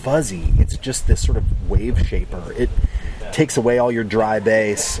real fuzzy. It's just this sort of wave shaper. It takes away all your dry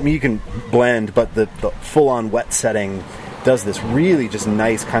bass. I mean, you can blend, but the full-on wet setting does this really just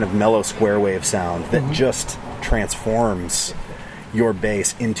nice kind of mellow square wave sound that just transforms your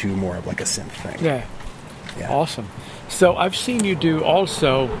bass into more of like a synth thing. Yeah. Awesome. So I've seen you do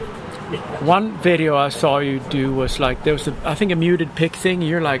also, one video I saw you do was like, there was I think a muted pick thing.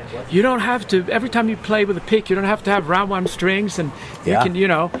 You're like, you don't have to, every time you play with a pick, you don't have to have round 1 strings, and you can,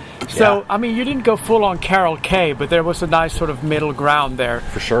 So, I mean, you didn't go full on Carol K, but there was a nice sort of middle ground there.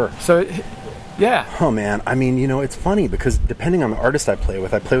 For sure. So, yeah. Oh, man. I mean, it's funny because depending on the artist I play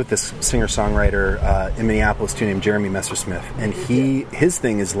with this singer-songwriter in Minneapolis too named Jeremy Messersmith, and his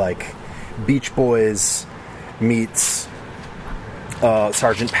thing is like Beach Boys meets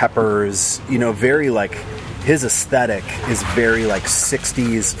Sgt. Pepper's, very like, his aesthetic is very like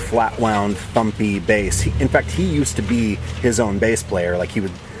 60s flat-wound thumpy bass. In fact, he used to be his own bass player. Like, he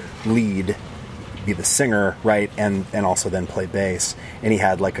would lead, be the singer, right, and also then play bass. And he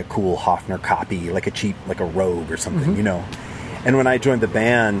had like a cool Hofner copy, like a cheap, like a Rogue or something, And when I joined the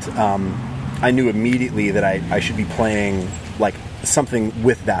band, I knew immediately that I should be playing like something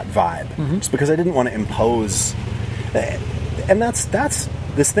with that vibe, just because I didn't want to impose. And that's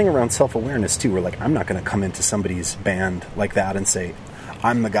this thing around self-awareness too, where like, I'm not going to come into somebody's band like that and say,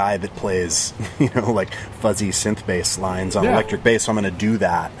 I'm the guy that plays, like fuzzy synth bass lines on electric bass, so I'm going to do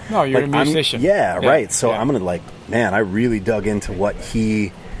that. No, you're like, a musician. Right. So I'm going to like, man, I really dug into what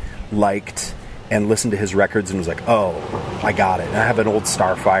he liked and listened to his records and was like, oh, I got it. And I have an old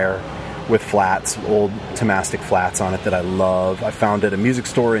Starfire with flats, old Tomastic flats on it that I love. I found at a music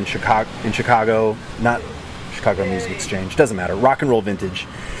store in Chicago, not Chicago Music Exchange, doesn't matter, rock and roll vintage.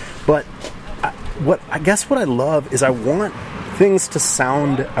 But what I love is I want things to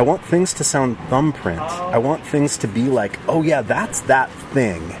sound thumbprint. I want things to be like, oh yeah, that's that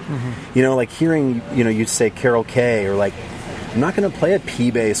thing. Like hearing, you say Carol K, or like, I'm not going to play a P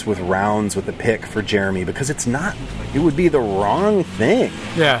bass with rounds with a pick for Jeremy because it would be the wrong thing.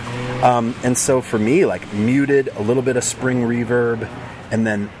 Yeah. And so for me, like muted, a little bit of spring reverb, and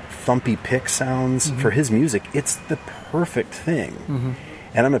then thumpy pick sounds. For his music, it's the perfect thing.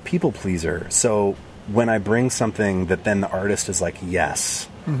 And I'm a people pleaser, so when I bring something that then the artist is like, yes,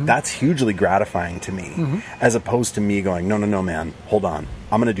 that's hugely gratifying to me, as opposed to me going, no, man, hold on,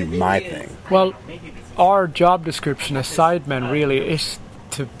 I'm going to do my thing. Well, our job description as sidemen really is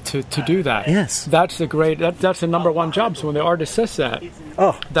to do that. Yes. That's the number one job. So when the artist says that,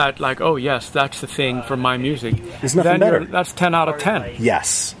 yes, that's the thing for my music. There's nothing better. That's 10 out of 10.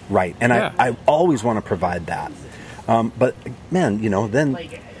 Yes, right. And I always want to provide that. But man, then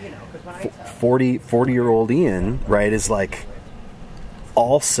 40-year-old Ian, right, is like,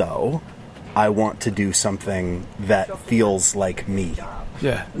 also, I want to do something that feels like me.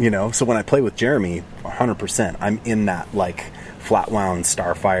 Yeah. So when I play with Jeremy, 100%, I'm in that like flat wound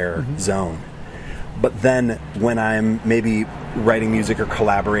Starfire zone. But then when I'm maybe writing music or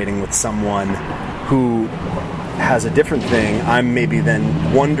collaborating with someone who has a different thing, I'm maybe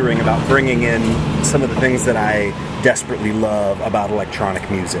then wondering about bringing in some of the things that I desperately love about electronic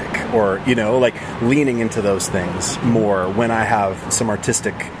music, or, like leaning into those things more when I have some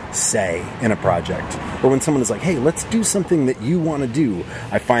artistic say in a project, or when someone is like, hey, let's do something that you want to do.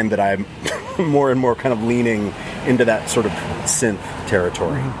 I find that I'm more and more kind of leaning into that sort of synth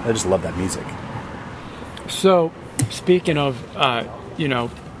territory. I just love that music. So, speaking of,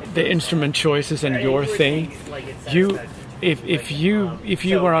 the instrument choices and your thing, if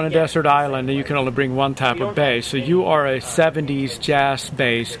you were on a desert island and you can only bring one type of bass, so you are a 70s jazz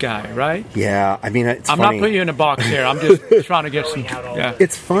bass guy, right? Yeah, I mean, it's I'm funny. not putting you in a box here. I'm just trying to get some. Yeah.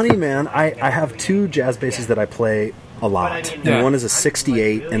 It's funny, man. I have two jazz basses that I play a lot. And one is a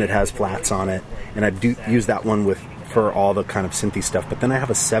 68 and it has flats on it, and I do use that one for all the kind of synthy stuff. But then I have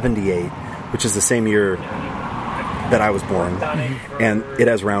a 78, which is the same year that I was born, and it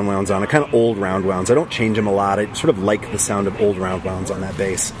has round wounds on it, kind of old round wounds. I don't change them a lot. I sort of like the sound of old round wounds on that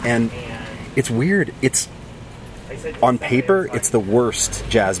bass, and it's weird. It's on paper, it's the worst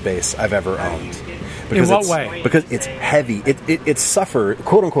jazz bass I've ever owned. In what way? Because it's heavy. It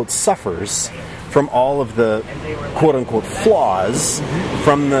quote unquote suffers from all of the quote unquote flaws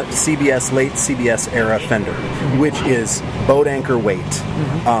from the late CBS era Fender, which is boat anchor weight,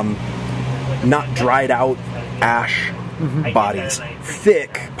 not dried out ash bodies,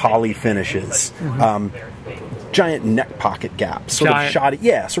 thick poly finishes, giant neck pocket gaps, sort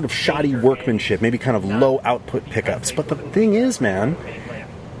of shoddy workmanship, maybe kind of low output pickups. But the thing is, man,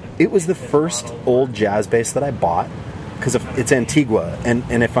 it was the first old jazz bass that I bought because it's Antigua,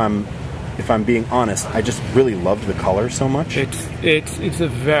 and if I'm being honest, I just really loved the color so much. It's a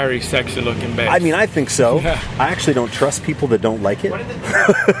very sexy looking bass. I mean, I think so. Yeah. I actually don't trust people that don't like it.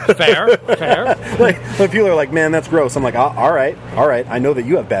 Fair. Like people are like, man, that's gross. I'm like, all right. I know that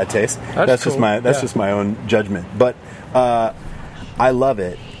you have bad taste. That's cool. Just my own judgment. But I love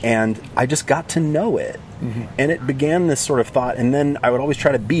it, and I just got to know it. And it began this sort of thought, and then I would always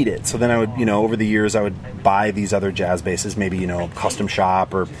try to beat it. So then I would, over the years, I would buy these other jazz basses, maybe, custom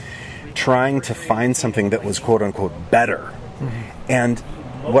shop, or trying to find something that was quote unquote better. And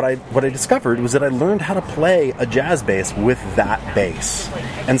what I discovered was that I learned how to play a jazz bass with that bass.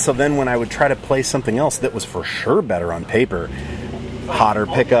 And so then when I would try to play something else that was for sure better on paper, hotter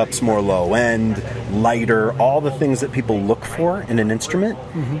pickups, more low end, lighter, all the things that people look for in an instrument,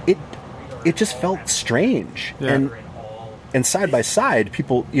 it just felt strange. Yeah. And side by side,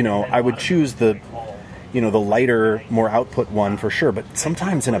 people, I would choose the lighter, more output one for sure. But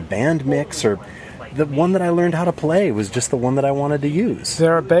sometimes in a band mix, or the one that I learned how to play was just the one that I wanted to use.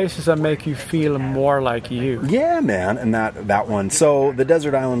 There are basses that make you feel more like you. Yeah, man. And that one. So the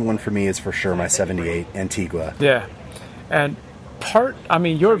Desert Island one for me is for sure my 78 Antigua. Yeah. And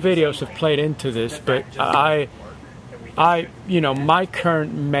your videos have played into this, but my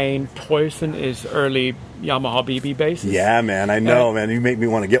current main poison is early Yamaha BB basses. Yeah, man, I know, man. You make me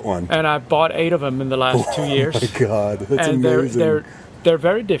want to get one. And I bought 8 of them in the last 2 years. Oh my God, that's amazing. They're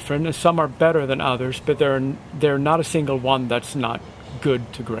very different, and some are better than others, but they're not a single one that's not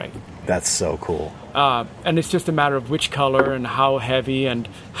good to great. That's so cool. And it's just a matter of which color and how heavy and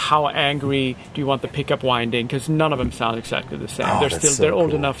how angry do you want the pickup winding, because none of them sound exactly the same. They're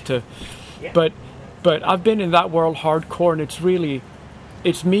old enough to, but I've been in that world hardcore, and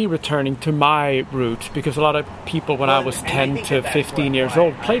it's me returning to my roots, because a lot of people when I was 10 to 15 years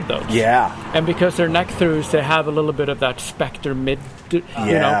old played those. Yeah. And because they're neck throughs, they have a little bit of that Spectre mid,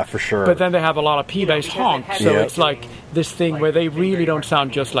 for sure. But then they have a lot of P-bass honk, so it's like this thing where they really don't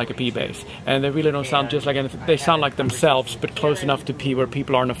sound just like a P-bass, and they really don't sound just like anything. They sound like themselves, but close enough to P where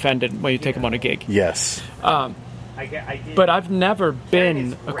people aren't offended when you take them on a gig. Yes. But I've never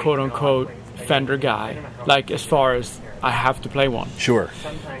been a quote-unquote Fender guy, like as far as I have to play one. Sure.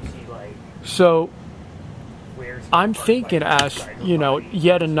 So I'm thinking as,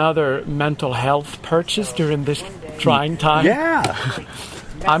 yet another mental health purchase during this trying time. Yeah.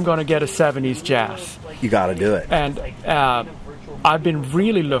 I'm going to get a 70s jazz. You got to do it. And I've been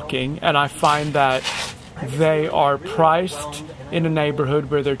really looking, and I find that they are priced in a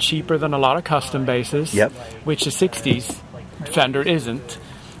neighborhood where they're cheaper than a lot of custom basses, which a 60s Fender isn't.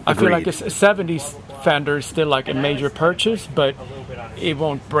 I feel like a 70s Fender is still like a major purchase, but it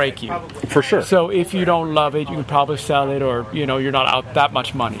won't break you. For sure. So if you don't love it, you can probably sell it, or you're not out that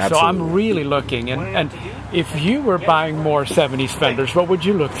much money. Absolutely. So I'm really looking, and if you were buying more 70s Fenders, what would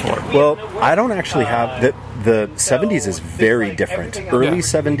you look for? Well, I don't actually have the 70s is very different. Early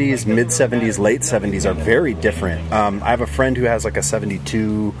 70s, mid 70s, late 70s are very different. I have a friend who has like a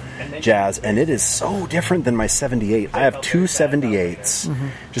 72 Jazz, and it is so different than my 78. I have two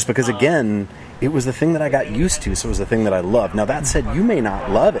 78s, just because, again, it was the thing that I got used to, so it was the thing that I loved. Now, that said, you may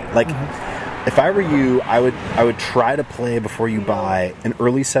not love it. Like, if I were you, I would try to play before you buy an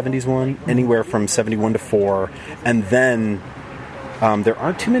early 70s one, anywhere from 71 to 4, and then there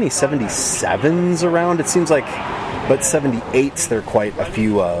aren't too many 77s around, it seems like, but 78s there are quite a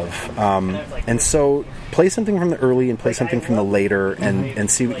few of. And so play something from the early and play something from the later and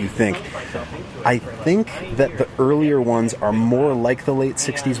see what you think. I think that the earlier ones are more like the late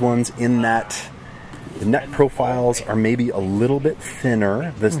 60s ones in that the neck profiles are maybe a little bit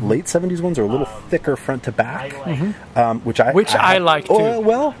thinner. The late 70s ones are a little thicker front to back, which I like too. Oh,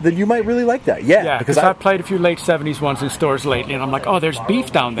 well, then you might really like that. Yeah, because I've played a few late 70s ones in stores lately, and I'm like, oh, there's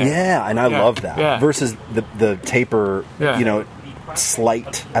beef down there. Yeah, and I love that. Yeah. Versus the taper,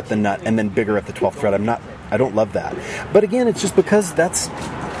 slight at the nut and then bigger at the 12th fret. I don't love that. But again, it's just because that's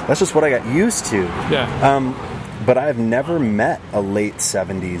just what I got used to. Yeah. But I've never met a late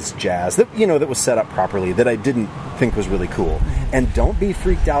 70s jazz that was set up properly that I didn't think was really cool. And don't be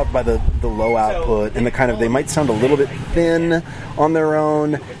freaked out by the low output and the kind of, they might sound a little bit thin on their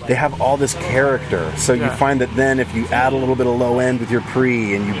own. They have all this character. So you find that then if you add a little bit of low end with your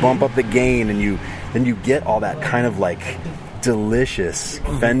pre and you bump up the gain and then you get all that kind of like delicious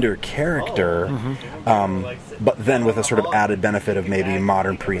Fender character, but then with a sort of added benefit of maybe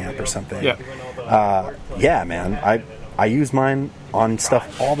modern preamp or something. Yeah, man, I use mine on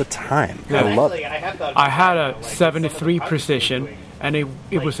stuff all the time. I love it. I had a 73 Precision, and it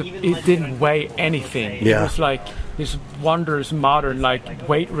didn't weigh anything. It was like this wondrous modern, like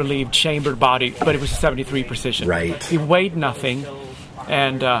weight relieved chambered body, but it was a 73 Precision. Right. It weighed nothing,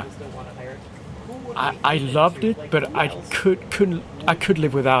 and I loved it, but I could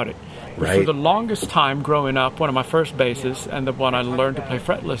live without it. Right. For the longest time growing up, one of my first basses, and the one I learned to play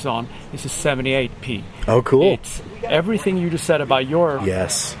fretless on, is a 78P. Oh, cool. It's everything you just said about your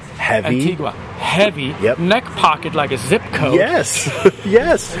heavy. Antigua. Heavy. Yep. Neck pocket like a zip code. Yes.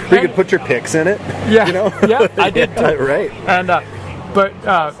 Yes. You could put your picks in it. Yeah. Yeah, I did too. Right. And,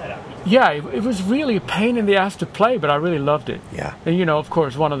 it was really a pain in the ass to play, but I really loved it. Yeah. And, of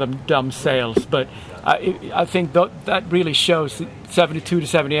course, one of them dumb sales, but I think that really shows 72 to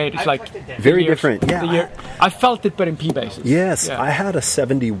 78. It's like very different. Yeah. I felt it, but in P basses. Yes, yeah. I had a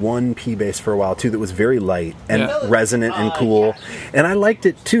 71 P bass for a while too that was very light and resonant and cool, and I liked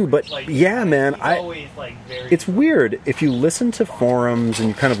it too. But yeah, man, it's weird if you listen to forums and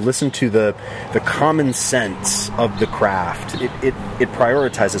you kind of listen to the common sense of the craft. It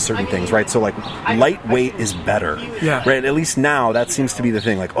prioritizes certain things, right? So like lightweight is better, right? At least now that seems to be the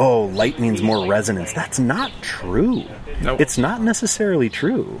thing. Like, oh, light means more resonance. That's not true. Nope. It's not necessarily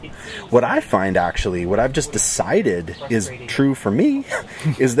true. What I find, actually, what I've just decided is true for me,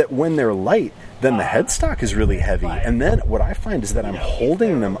 is that when they're light, then the headstock is really heavy. And then what I find is that I'm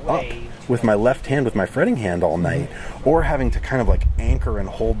holding them up with my left hand, with my fretting hand all night, or having to kind of like anchor and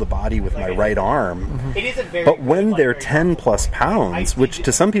hold the body with my right arm. But when they're 10 plus pounds, which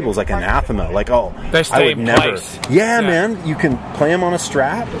to some people is like anathema, like, oh, I would never. Yeah, man, you can play them on a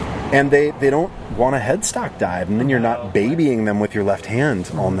strap, and they don't want a headstock dive, and then you're not babying them with your left hand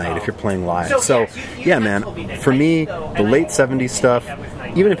all night if you're playing live. So, yeah, man, for me, the late 70s stuff,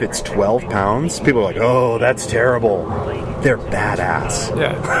 even if it's 12 pounds, people are like, oh, that's terrible. They're badass.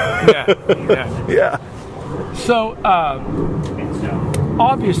 Yeah. So,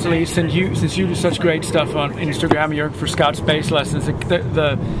 obviously, since you do such great stuff on Instagram, you're for Scout Space Lessons,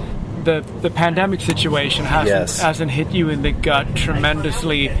 the pandemic situation hasn't hit you in the gut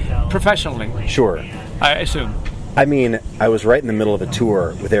tremendously professionally. Sure. I assume. I mean, I was right in the middle of a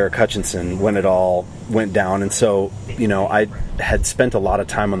tour with Eric Hutchinson when it all went down, and so, I had spent a lot of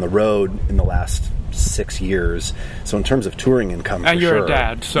time on the road in the last 6 years. So in terms of touring income, and for you're sure. a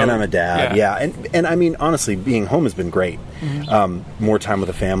dad, so and I'm a dad, yeah. And I mean, honestly, being home has been great. More time with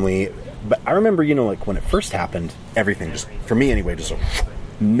the family. But I remember, like when it first happened, everything just, for me anyway, just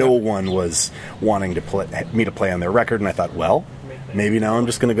no one was wanting me to play on their record, and I thought, well, maybe now I'm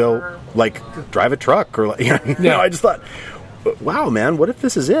just going to go like drive a truck or I just thought, wow, man, what if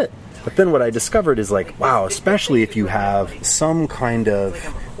this is it? But then what I discovered is like, wow, especially if you have some kind of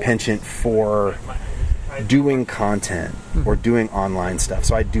penchant for doing content or doing online stuff.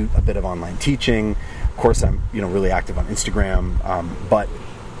 So I do a bit of online teaching. Of course, I'm really active on Instagram. But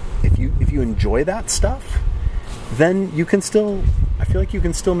if you enjoy that stuff, then you can still, I feel like you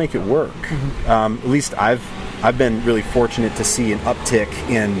can still make it work. At least I've been really fortunate to see an uptick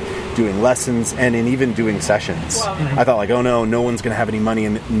in doing lessons and in even doing sessions. I thought like, oh no one's going to have any money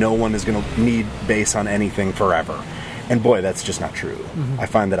and no one is going to need bass on anything forever. And boy, that's just not true. I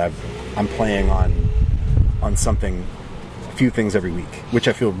find that I'm playing on something, a few things every week, which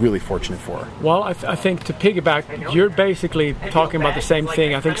I feel really fortunate for. Well, I think to piggyback, you're basically talking about the same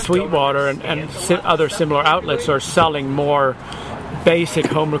thing. I think Sweetwater and other similar outlets are selling more basic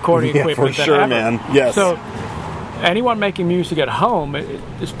home recording equipment for sure, than ever. Man. Yes. So anyone making music at home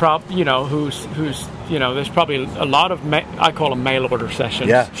is probably, who's there's probably a lot of, I call them mail order sessions.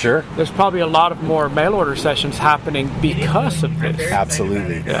 Yeah, sure. There's probably a lot of more mail order sessions happening because of this.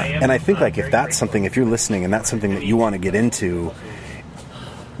 Absolutely. Yeah. And I think like if you're listening and that's something that you want to get into,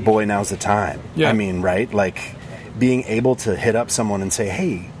 boy, now's the time. Yeah. I mean, right? Like being able to hit up someone and say,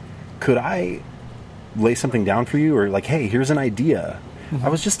 hey, could I lay something down for you? Or like, hey, here's an idea. I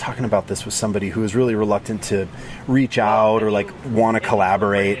was just talking about this with somebody who is really reluctant to reach out or like want to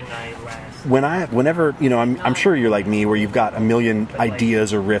collaborate. Whenever I'm sure you're like me, where you've got a million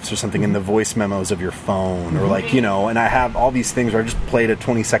ideas or riffs or something in the voice memos of your phone, or like and I have all these things where I just played a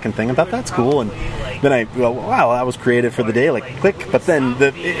 20-second thing. I thought that's cool, and then I go, wow, that was creative for the day. Like click, but then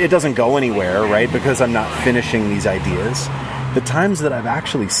it doesn't go anywhere, right? Because I'm not finishing these ideas. The times that I've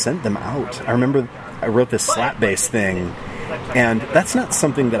actually sent them out, I remember I wrote this slap bass thing. And that's not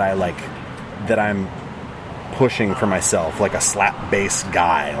something that I'm pushing for myself, like a slap bass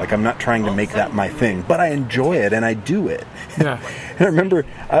guy. Like I'm not trying to make that my thing, but I enjoy it and I do it. Yeah. And I remember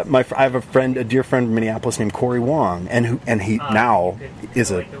I have a dear friend in Minneapolis named Corey Wong, and he now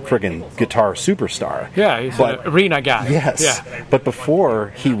is a friggin' guitar superstar. Yeah, he's an arena guy. Yes. Yeah. But before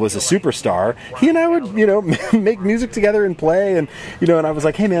he was a superstar, he and I would, make music together and play, and and I was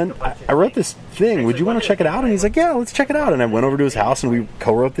like, hey man, I wrote this thing. Would you want to check it out? And he's like, yeah, let's check it out. And I went over to his house and we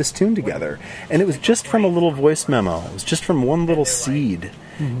co-wrote this tune together. And it was just from a little voice memo. It was just from one little seed.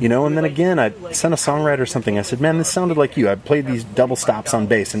 And then again, I sent a songwriter something. I said, man, this sounded like you. I played these double stops on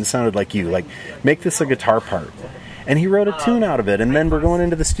bass, and it sounded like you. Like, make this a guitar part. And he wrote a tune out of it, and then we're going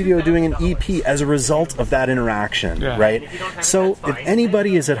into the studio doing an EP as a result of that interaction, right? So if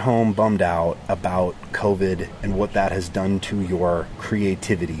anybody is at home bummed out about COVID and what that has done to your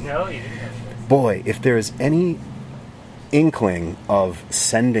creativity, boy, if there is any inkling of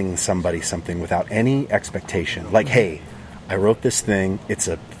sending somebody something without any expectation, like, hey, I wrote this thing, it's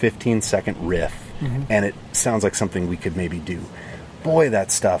a 15-second riff, and it sounds like something we could maybe do. Boy,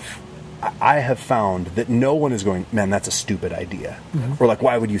 that stuff, I have found that no one is going, man, that's a stupid idea. Or like,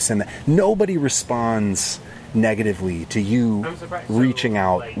 why would you send that? Nobody responds negatively to you reaching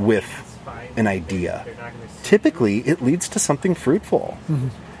out with an idea. Typically, it leads to something fruitful.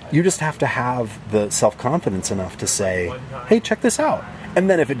 You just have to have the self-confidence enough to say, hey, check this out. And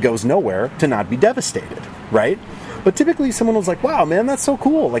then if it goes nowhere, to not be devastated, right? But typically someone was like, wow, man, that's so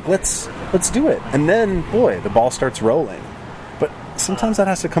cool. Like, let's do it. And then, boy, the ball starts rolling. But sometimes that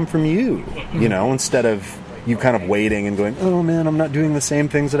has to come from you, instead of you kind of waiting and going, oh, man, I'm not doing the same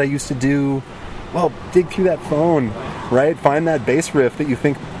things that I used to do. Well, dig through that phone, right? Find that bass riff that you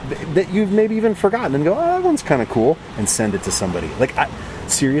think that you've maybe even forgotten and go, oh, that one's kind of cool, and send it to somebody. Like,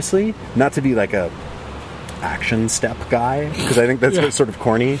 seriously, not to be like a action step guy, because I think that's sort of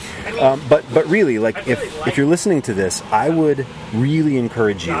corny, but really, like, if you're listening to this, I would really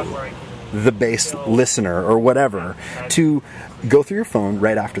encourage you, the bass listener or whatever, to go through your phone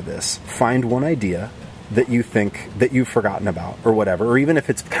right after this, find one idea that you think that you've forgotten about or whatever, or even if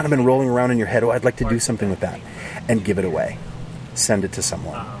it's kind of been rolling around in your head, oh, I'd like to do something with that, and give it away. Send it to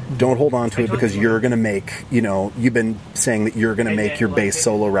someone. Don't hold on to it because you're going to make, you've been saying that you're going to make your bass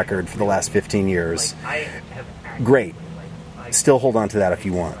solo record for the last 15 years. Great. Still hold on to that if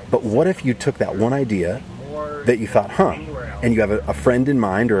you want. But what if you took that one idea that you thought, and you have a friend in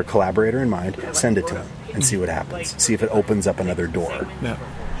mind or a collaborator in mind, send it to them and see what happens. See if it opens up another door. Yeah.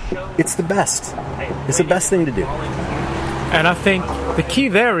 It's the best. It's the best thing to do. And I think the key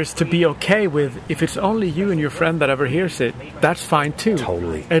there is to be okay with, if it's only you and your friend that ever hears it, that's fine too.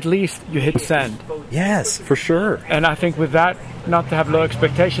 Totally. At least you hit send. Yes, for sure. And I think with that, not to have low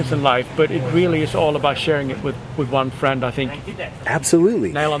expectations in life, but it really is all about sharing it with one friend, I think.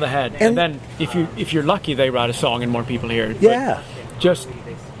 Absolutely. Nail on the head. And then if you're lucky, they write a song and more people hear it. Yeah. But just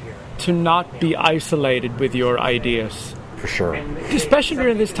to not be isolated with your ideas. For sure. Especially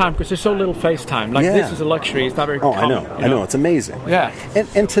during this time, because there's so little FaceTime. Like, this is a luxury. It's not very common. I know. It's amazing. Yeah.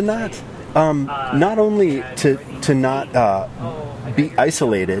 And to not only to not be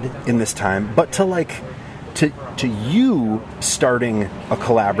isolated in this time, but to you starting a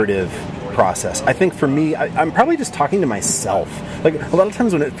collaborative process. I think for me, I'm probably just talking to myself. Like, a lot of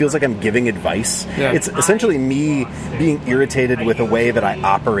times when it feels like I'm giving advice, it's essentially me being irritated with the way that I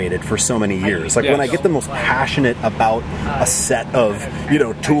operated for so many years. Like, when I get the most passionate about a set of,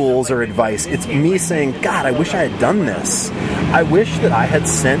 tools or advice, it's me saying, God, I wish I had done this. I wish that I had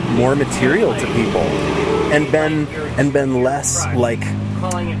sent more material to people and been less like,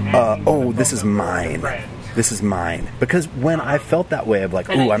 this is mine. This is mine. Because when I felt that way of like,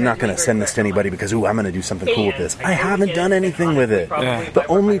 I'm not going to send this to anybody because, I'm going to do something cool with this. I haven't done anything with it. Yeah. The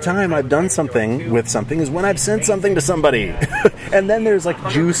only time I've done something with something is when I've sent something to somebody. And then there's like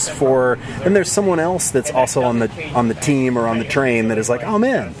juice then there's someone else that's also on the team or on the train that is like, oh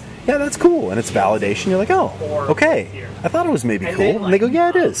man, yeah, that's cool. And it's validation. You're like, oh, okay. I thought it was maybe cool. And they go, yeah,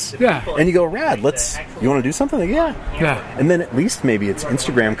 it is. Yeah. And you go, rad, you want to do something? Like, yeah. Yeah. And then at least maybe it's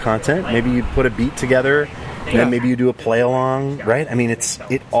Instagram content. Maybe you put a beat together. And then maybe you do a play along, right? I mean, it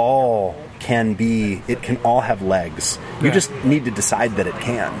can all have legs. You just need to decide that it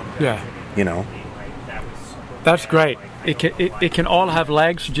can. Yeah. That's great. It can all have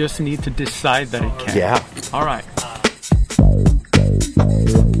legs. You just need to decide that it can. Yeah. All right.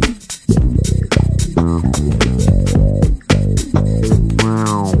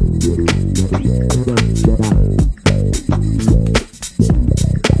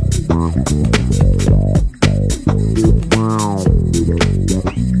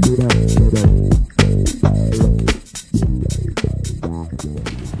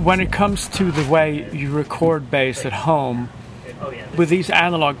 When it comes to the way you record bass at home, with these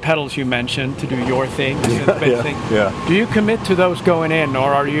analog pedals you mentioned to do your thing, do you commit to those going in,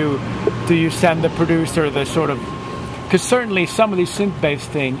 or do you send the producer the sort of? Because certainly some of these synth bass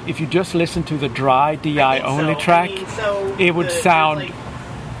thing, if you just listen to the dry DI only track, it would sound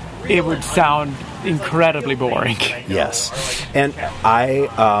incredibly boring. Yes. And I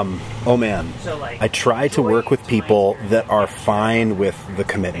try to work with people that are fine with the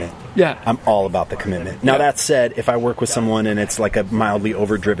commitment. Yeah. I'm all about the commitment. Now, that said, if I work with someone and it's like a mildly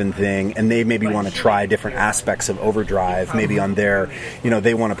overdriven thing and they maybe want to try different aspects of overdrive, maybe on their,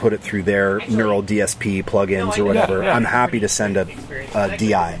 they want to put it through their neural DSP plugins or whatever, I'm happy to send a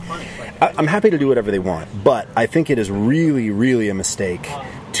DI. I'm happy to do whatever they want, but I think it is really, really a mistake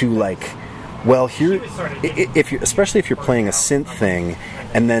to especially if you're playing a synth thing,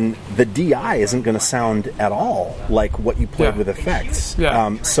 and then the DI isn't going to sound at all like what you played with effects.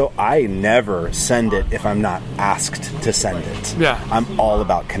 Yeah. So I never send it if I'm not asked to send it. Yeah. I'm all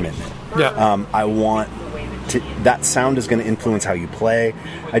about commitment. Yeah. I want that sound is going to influence how you play.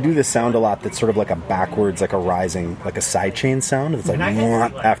 I do this sound a lot that's sort of like a backwards, like a rising, like a sidechain sound. It's like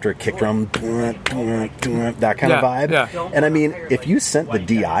after a kick drum, that kind of vibe. Yeah. And I mean, if you sent the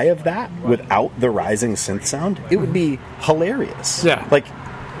DI of that without the rising synth sound, it would be hilarious. Yeah. Like,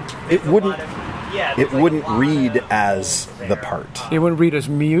 it wouldn't read as the part. It wouldn't read as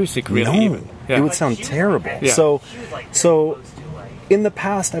music, really. No. Yeah. It would sound terrible. Yeah. So in the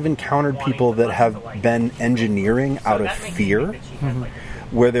past, I've encountered people that have been engineering out of fear,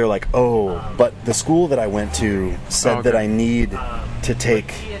 where they're like, but the school that I went to said that I need to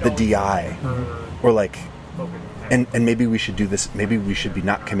take the DI, or like, and maybe we should do this, maybe we should be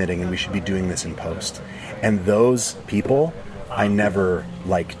not committing and we should be doing this in post. And those people, I never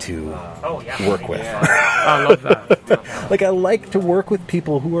like to work with. I love that. Like, I like to work with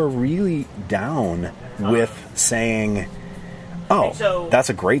people who are really down with saying, that's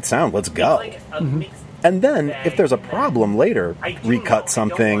a great sound, let's go. And then, if there's a problem later, recut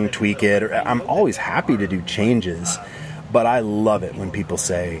something, tweak it. I'm always happy to do changes, but I love it when people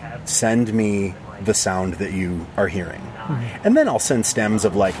say, send me the sound that you are hearing. And then I'll send stems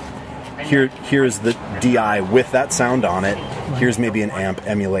of like, here's the DI with that sound on it, here's maybe an amp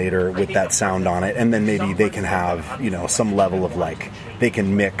emulator with that sound on it, and then maybe they can have, some level of like, they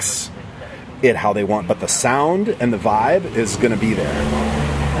can mix it how they want, but the sound and the vibe is going to be there.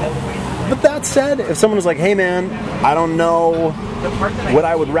 But that said, if someone was like, hey man, I don't know, what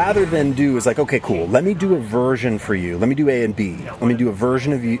I would rather than do is like, okay, cool, let me do a version for you. Let me do A and B. Let me do a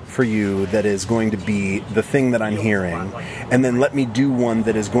version of you, for you that is going to be the thing that I'm hearing. And then let me do one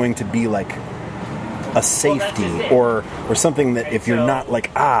that is going to be like a safety or something that if you're not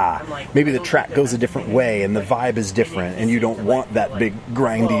like, maybe the track goes a different way and the vibe is different and you don't want that big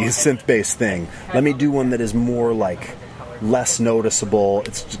grindy synth-based thing. Let me do one that is more like less noticeable.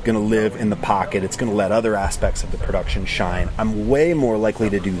 It's going to live in the pocket. It's going to let other aspects of the production shine. I'm way more likely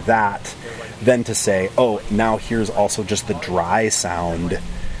to do that than to say, oh, now here's also just the dry sound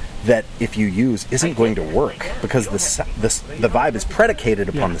that if you use isn't going to work because the vibe is predicated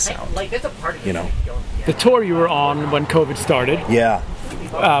upon the sound. You know, the tour you were on when COVID started. Yeah.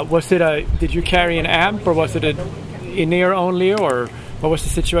 Was it did you carry an amp or was it a in-ear only, or what was the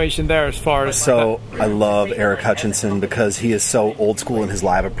situation there as far as? So I love Eric Hutchinson because he is so old school in his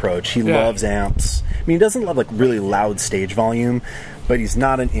live approach. He loves amps. I mean, he doesn't love like really loud stage volume, but he's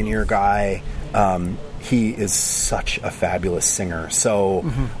not an in-ear guy. He is such a fabulous singer.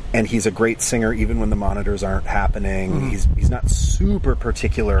 So, and he's a great singer even when the monitors aren't happening. He's not super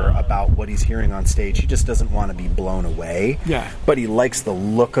particular about what he's hearing on stage. He just doesn't want to be blown away. Yeah. But he likes the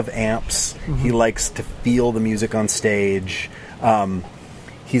look of amps. He likes to feel the music on stage.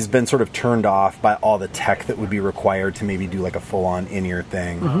 He's been sort of turned off by all the tech that would be required to maybe do like a full-on in-ear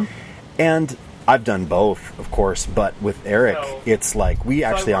thing. And I've done both, of course, but with Eric, it's like we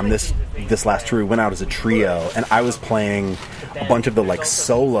actually on this last tour we went out as a trio, and I was playing a bunch of the like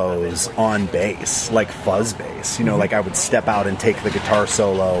solos on bass, like fuzz bass. You know, like I would step out and take the guitar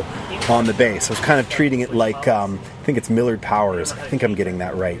solo on the bass. I was kind of treating it like I think it's Millard Powers. I think I'm getting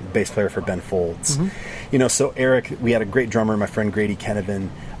that right. Bass player for Ben Folds. You know, so Eric, we had a great drummer, my friend Grady Kennevan.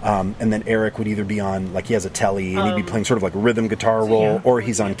 And then Eric would either be on, like he has a telly, and he'd be playing sort of like a rhythm guitar roll, or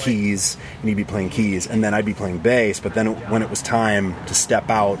he's on keys, and he'd be playing keys, and then I'd be playing bass. But then when it was time to step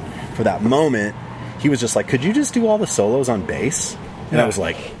out for that moment, he was just like, could you just do all the solos on bass? And I was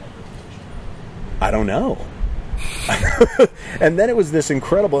like, I don't know. And then it was this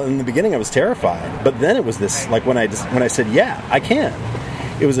incredible, in the beginning I was terrified, but then it was this, like when I said, yeah, I can.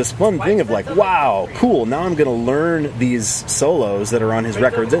 It was this fun thing of like, wow, cool, now I'm going to learn these solos that are on his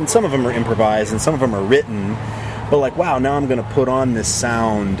records, and some of them are improvised and some of them are written, but like, wow, now I'm going to put on this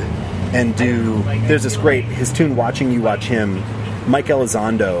sound and there's this great, his tune Watching You Watch Him, Mike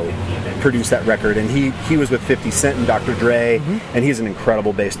Elizondo produced that record, and he was with 50 Cent and Dr. Dre, and he's an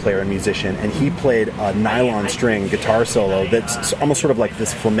incredible bass player and musician, and he played a nylon string guitar solo that's almost sort of like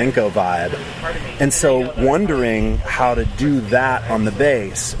this flamenco vibe, and so wondering how to do that on the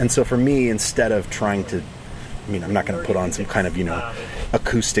bass. And so for me, instead of trying to, I mean, I'm not going to put on some kind of, you know,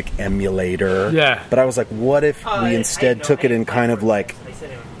 acoustic emulator, but I was like, what if we instead took it in kind of like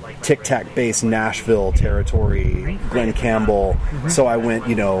tic-tac bass Nashville territory, Glenn Campbell. So I went,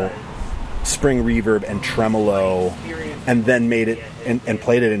 you know, spring reverb and tremolo, and then made it and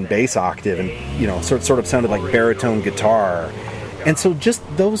played it in bass octave, and you know, sort of sounded like baritone guitar. And so just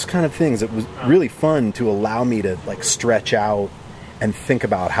those kind of things, it was really fun to allow me to like stretch out and think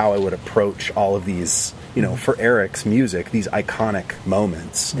about how I would approach all of these, you know, for Eric's music, these iconic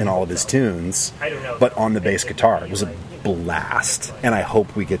moments in all of his tunes, but on the bass guitar. It was a blast, and I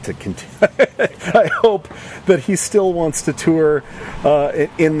hope we get to continue. I hope that he still wants to tour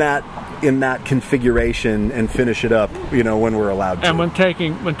in that configuration and finish it up, you know, when we're allowed to. And when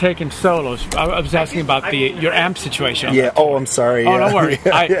taking solos, I was asking about your amp situation. Yeah. Oh, I'm sorry. Oh, don't worry.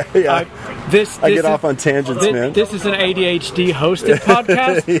 I get off on tangents, man. This is an ADHD hosted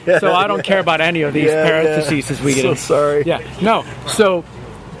podcast, so I don't care about any of these parentheses as we get. So sorry. Yeah. No. So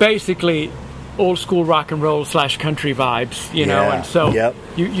basically, old school rock and roll / country vibes, you know, and so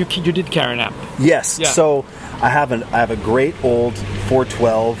you did carry an amp. Yes. Yeah. So I have a great old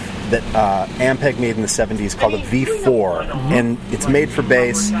 412 that Ampeg made in the 70s called a V4, and it's made for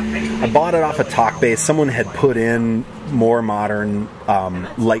bass. I bought it off a Talk Bass. Someone had put in more modern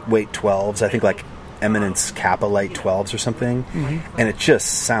lightweight 12s, I think like Eminence Kappa Light 12s or something, and it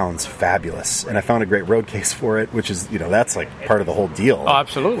just sounds fabulous. And I found a great road case for it, which is, you know, that's like part of the whole deal. Oh,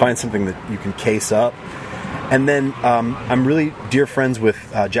 absolutely. Find something that you can case up. And then I'm really dear friends with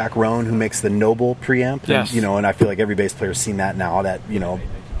Jack Rohn, who makes the Noble preamp. Yes. And, you know, and I feel like every bass player's seen that now, that, you know,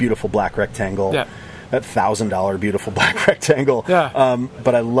 beautiful black rectangle. Yeah. That $1,000 beautiful black rectangle. Yeah.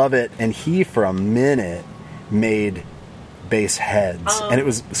 But I love it. And he, for a minute, made bass heads, and it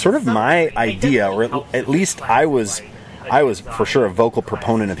was sort of my idea, or at least I was for sure a vocal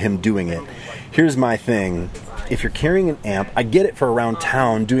proponent of him doing it. Here's my thing: if you're carrying an amp, I get it for around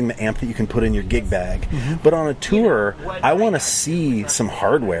town doing the amp that you can put in your gig bag. But on a tour, I want to see some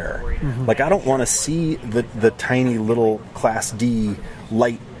hardware. Like, I don't want to see the tiny little Class D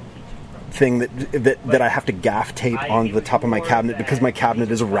light thing that I have to gaff tape on the top of my cabinet because my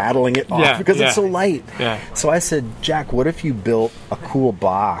cabinet is rattling it off because it's so light. So I said, Jack, what if you built a cool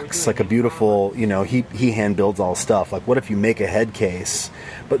box, like a beautiful, he hand builds all stuff. Like, what if you make a head case,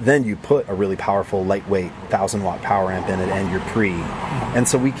 but then you put a really powerful, lightweight 1,000-watt power amp in it and your pre. And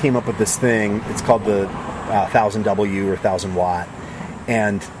so we came up with this thing. It's called the 1000W or 1000-watt,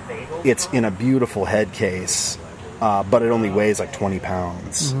 and it's in a beautiful head case, but it only weighs like 20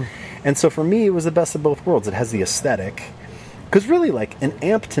 pounds. And so for me, it was the best of both worlds. It has the aesthetic. Because really, like, an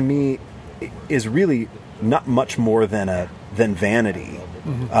amp to me is really not much more than vanity.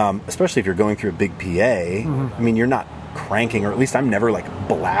 Especially if you're going through a big PA. I mean, you're not cranking, or at least I'm never, like,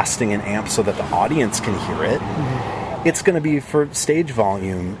 blasting an amp so that the audience can hear it. It's going to be for stage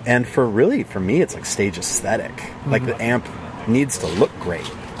volume. And for me, it's like stage aesthetic. Like, the amp needs to look great.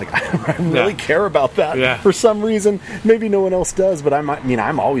 Like, I really care about that for some reason. Maybe no one else does, but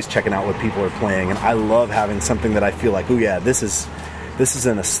I'm always checking out what people are playing, and I love having something that I feel like, oh yeah, this is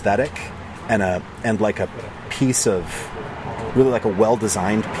an aesthetic and like a piece of really like a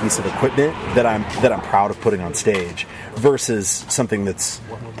well-designed piece of equipment that I'm proud of putting on stage, versus something that's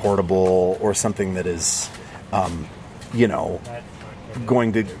portable or something that is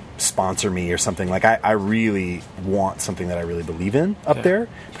going to sponsor me or something. Like, I really want something that I really believe in up there,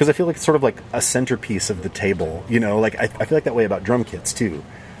 because I feel like it's sort of like a centerpiece of the table, like I feel like that way about drum kits too.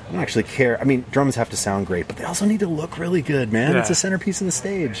 I don't actually care. I mean, drums have to sound great, but they also need to look really good, man. It's a centerpiece of the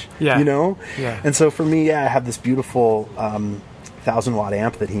stage, and so for me, I have this beautiful 1,000-watt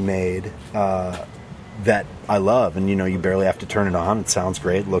amp that he made that I love, and you barely have to turn it on. It sounds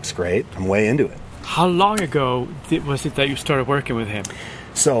great, looks great. I'm way into it. How long ago was it that you started working with him?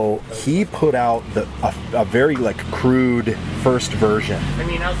 So he put out a very like crude first version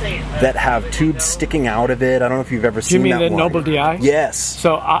that have tubes sticking out of it. I don't know if you've ever seen that one. You mean the Noble DI? Yes.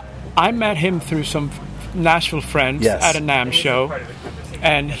 So I met him through some Nashville friends at a NAMM show,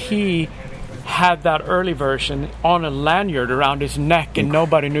 and he had that early version on a lanyard around his neck, and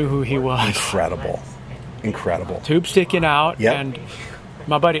nobody knew who he was. Incredible. Tube sticking out, and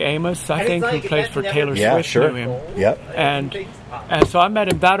my buddy Amos, I think, who plays for Taylor Swift, knew him. And so I met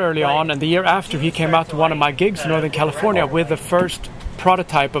him that early on, and the year after, he came out to one of my gigs in Northern California with the first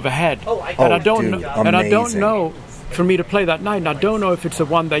prototype of a head. And I don't know, for me to play that night, and I don't know if it's the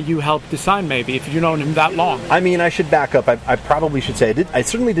one that you helped design, maybe, if you've known him that long. I mean, I should back up. I probably should say I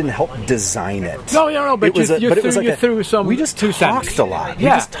certainly didn't help design it. No, but you threw some. We just talked a lot.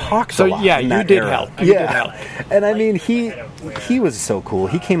 Yeah. We just talked a lot. So you did help. You did help. And I mean, he was so cool.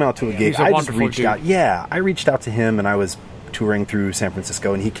 He came out to a gig. I just reached out. Yeah, I reached out to him, and I was touring through San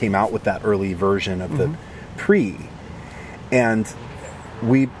Francisco, and he came out with that early version of the pre, and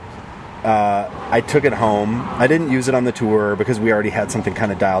I took it home. I didn't use it on the tour because we already had something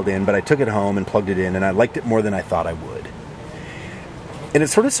kind of dialed in, but I took it home and plugged it in, and I liked it more than I thought I would. And it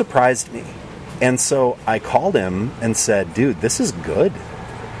sort of surprised me. And so I called him and said, dude, this is good.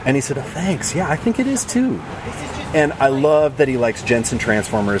 And he said, oh, thanks. Yeah, I think it is too. And I love that he likes Jensen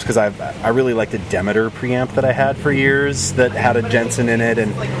transformers, because I really liked a Demeter preamp that I had for years that had a Jensen in it.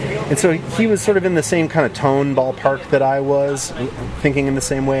 And so he was sort of in the same kind of tone ballpark that I was, thinking in the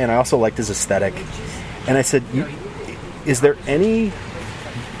same way. And I also liked his aesthetic. And I said, is there any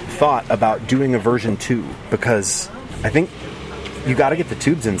thought about doing a version 2? Because I think you got to get the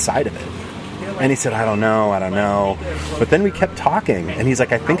tubes inside of it. And he said, I don't know. But then we kept talking, and he's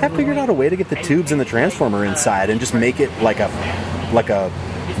like, I think I figured out a way to get the tubes and the transformer inside and just make it like a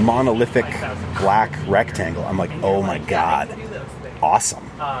monolithic black rectangle. I'm like, oh my God, awesome.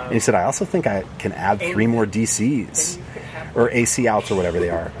 And he said, I also think I can add 3 more DCs or AC outs or whatever they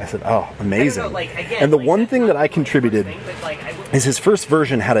are. I said, oh, amazing. And the one thing that I contributed is his first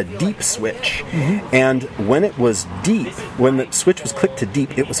version had a deep switch. And when it was deep, when the switch was clicked to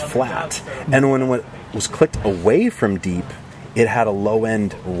deep, it was flat. And when it was clicked away from deep, it had a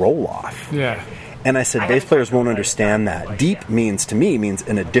low-end roll-off. Yeah. And I said, bass players won't understand that. Deep means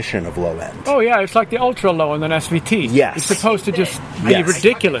an addition of low end. Oh, yeah, it's like the ultra low in an SVT. Yes. It's supposed to just be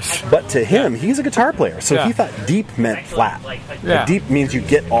ridiculous. But to him, he's a guitar player, so he thought deep meant flat. Yeah. Deep means you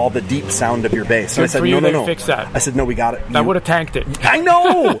get all the deep sound of your bass. So I said, no. Fix that. I said, no, we got it. That would have tanked it. I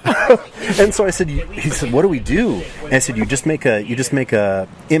know! And so I said, he said, what do we do? And I said, you just make a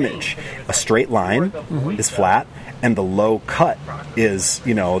image. A straight line is flat, and the low cut is,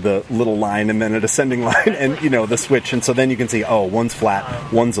 the little line, and then it ascending line and, the switch. And so then you can see, one's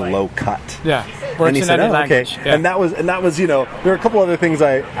flat, one's a low cut. Yeah. And he said, okay. Yeah. And that was, there are a couple other things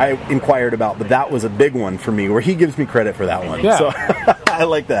I inquired about, but that was a big one for me where he gives me credit for that one. Yeah. So I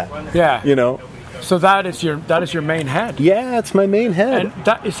like that. Yeah. So that is your main head. Yeah, it's my main head.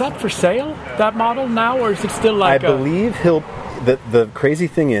 And is that for sale, that model now, or is it still like I believe the crazy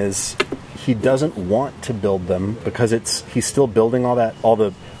thing is he doesn't want to build them because he's still building all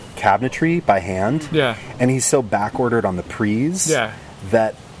the cabinetry by hand. Yeah. And he's so back-ordered on the pre's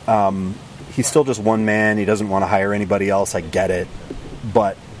that he's still just one man. He doesn't want to hire anybody else. I get it.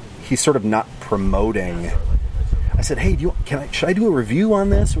 But he's sort of not promoting. I said, "Hey, should I do a review on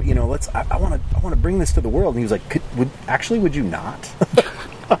this? I want to bring this to the world." And he was like, "Would you not?"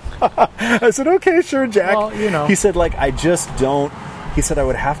 I said, "Okay, sure, Jack." Well, He said, I just don't. He said I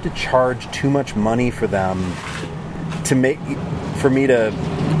would have to charge too much money for them for me to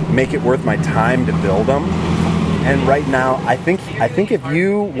make it worth my time to build them. And right now, I think if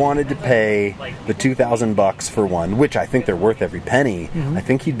you wanted to pay the $2,000 for one, which I think they're worth every penny, I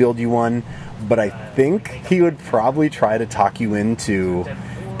think he'd build you one. But I think he would probably try to talk you into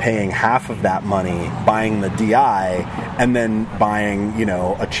paying half of that money, buying the DI, and then buying,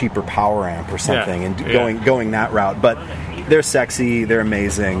 a cheaper power amp or something, and going that route. But they're sexy, they're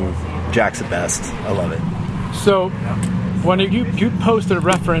amazing. Jack's the best. I love it. So, when you posted a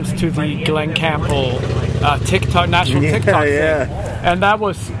reference to the Glenn Campbell TikTok national TikTok thing, and that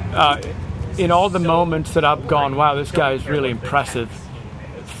was in all the moments that I've gone, wow, this guy is really impressive.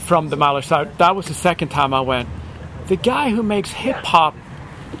 From the mileage side, that was the second time I went. The guy who makes hip hop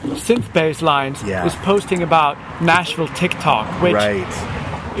synth bass lines is posting about Nashville TikTok, which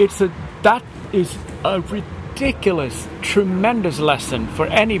that is a ridiculous, tremendous lesson for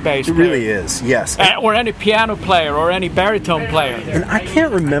any bass player. It really is, yes. Or any piano player or any baritone player. And I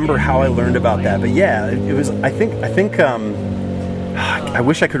can't remember how I learned about that, but it was. I think. I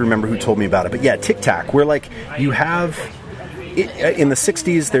wish I could remember who told me about it, but Tic-Tac, where you have. In the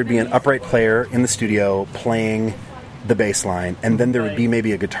 60s, there'd be an upright player in the studio playing the bass line, and then there would be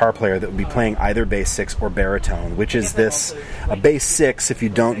maybe a guitar player that would be playing either bass 6 or baritone, which is a bass 6, if you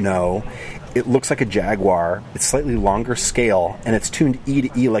don't know, it looks like a Jaguar. It's slightly longer scale, and it's tuned E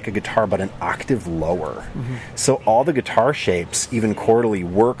to E like a guitar, but an octave lower. Mm-hmm. So all the guitar shapes, even chordally,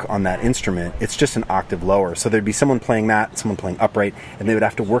 work on that instrument. It's just an octave lower. So there'd be someone playing that, someone playing upright, and they would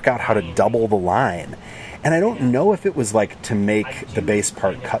have to work out how to double the line. And I don't know if it was to make the bass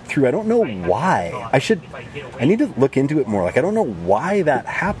part cut through. I don't know why. I need to look into it more. I don't know why that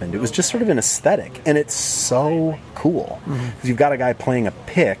happened. It was just sort of an aesthetic. And it's so cool. Because you've got a guy playing a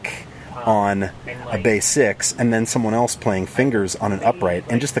pick on a bass 6 and then someone else playing fingers on an upright.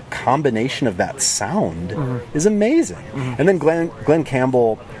 And just the combination of that sound is amazing. And then Glenn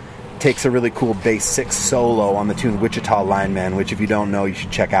Campbell takes a really cool bass 6 solo on the tune Wichita Lineman, which if you don't know, you should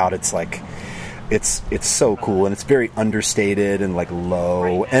check out. It's so cool, and it's very understated and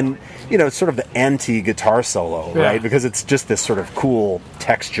low, and it's sort of the anti-guitar solo, right? Because it's just this sort of cool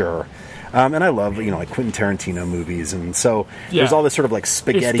texture, and I love Quentin Tarantino movies, and so there's all this sort of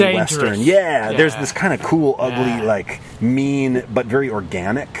spaghetti western. There's this kind of cool, ugly, mean but very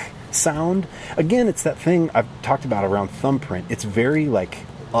organic sound. Again, it's that thing I've talked about around Thumbprint. It's very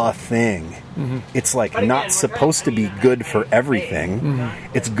a thing. It's not supposed to be good for everything.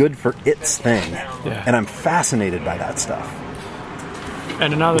 It's good for its thing. And I'm fascinated by that stuff.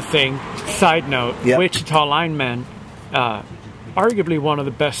 And another thing, side note, Wichita Lineman, arguably one of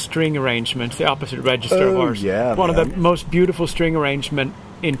the best string arrangements, the opposite register of ours. One of the most beautiful string arrangement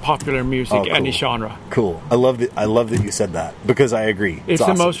in popular music, any genre. Cool. I love that you said that, because I agree. It's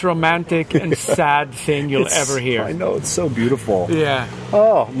awesome. The most romantic and sad thing you'll ever hear. I know, it's so beautiful. Yeah.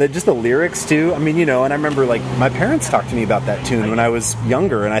 Oh, just the lyrics too. I mean, and I remember my parents talked to me about that tune when I was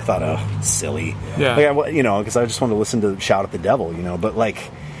younger, and I thought, oh, silly. Yeah. Because I just wanted to listen to Shout at the Devil, but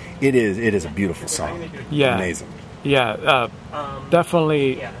it is a beautiful song. Yeah. Amazing. Yeah.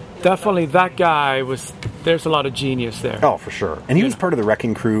 Definitely that guy was. There's a lot of genius there. Oh, for sure. And he was part of the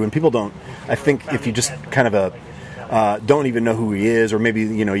Wrecking Crew, and people don't. I think if you just kind of don't even know who he is, or maybe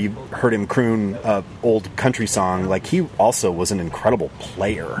you've heard him croon an old country song. He also was an incredible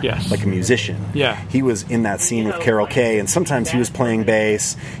player, a musician. Yeah, he was in that scene with Carol Kay, and sometimes he was playing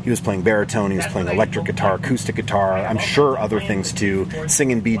bass, he was playing baritone, he was playing electric guitar, acoustic guitar. I'm sure other things too.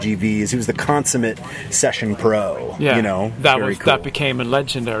 Singing BGVs. He was the consummate session pro. Yeah, cool. That became a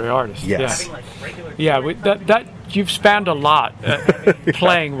legendary artist. Yes. Yeah. That you've spanned a lot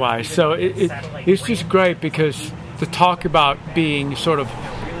playing wise, so it's just great because to talk about being sort of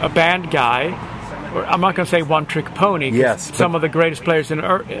a band guy I'm not going to say one-trick pony. Yes, some of the greatest players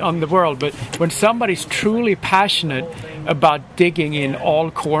on the world. But when somebody's truly passionate about digging in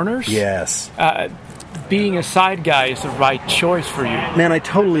all corners, yes, being a side guy is the right choice for you. Man, I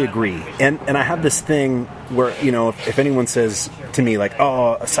totally agree. And I have this thing where, you know, if anyone says to me, like,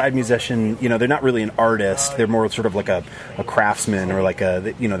 oh, a side musician, you know, they're not really an artist. They're more sort of like a craftsman, or like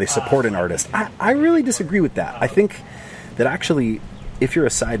they support an artist. I really disagree with that. I think that actually, if you're a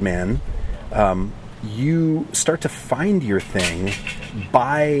sideman, you start to find your thing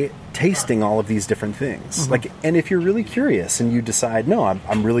by tasting all of these different things. Mm-hmm. Like, and if you're really curious and you decide, no,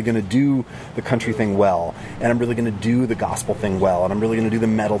 I'm really going to do the country thing well, and I'm really going to do the gospel thing well, and I'm really going to do the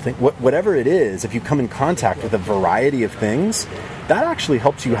metal thing, whatever it is, if you come in contact with a variety of things, that actually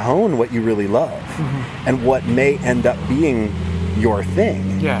helps you hone what you really love, mm-hmm. and what may end up being your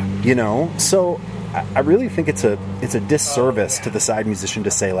thing. Yeah. You know? So I really think it's a disservice to the side musician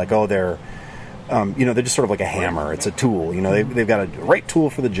to say, like, oh, they're just sort of like a hammer. It's a tool. You know, they've got a right tool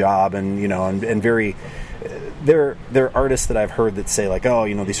for the job, and, you know, and very, there are artists that I've heard that say, like, oh,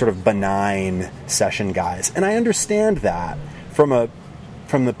 you know, these sort of benign session guys. And I understand that from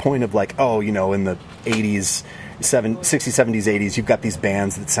the point of, like, oh, you know, in the 80s, 60s, 70s, 80s, you've got these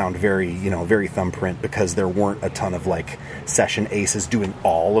bands that sound very, you know, very thumbprint because there weren't a ton of, like, session aces doing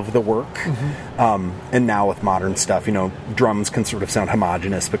all of the work. Mm-hmm. And now with modern stuff, you know, drums can sort of sound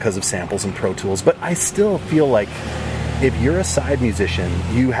homogenous because of samples and Pro Tools. But I still feel like if you're a side musician,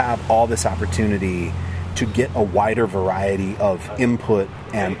 you have all this opportunity to get a wider variety of input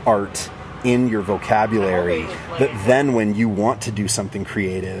and art in your vocabulary, that then when you want to do something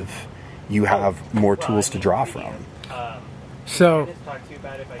creative, you have more tools to draw from. So,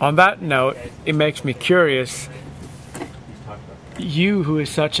 on that note, it makes me curious. You, who is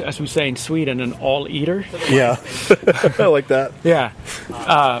such, as we say in Sweden, an all-eater. Yeah, I like that. Yeah.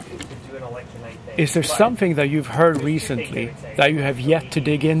 Is there something that you've heard recently that you have yet to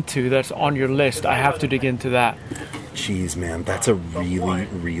dig into that's on your list? I have to dig into that. Jeez, man, that's a really,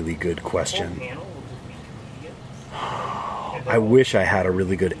 really good question. I wish I had a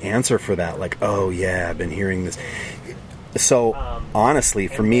really good answer for that. Like, oh yeah, I've been hearing this. So honestly,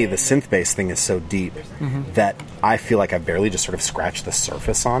 for me, the synth-bass thing is so deep, mm-hmm. that I feel like I barely just sort of scratched the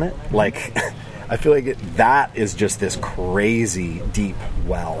surface on it. Like, I feel like that is just this crazy deep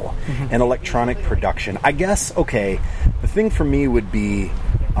well. Mm-hmm. And electronic production, I guess, okay, the thing for me would be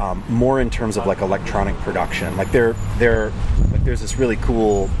more in terms of, like, electronic production. Like, there's this really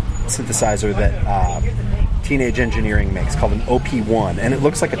cool synthesizer that Teenage Engineering makes called an OP1, and it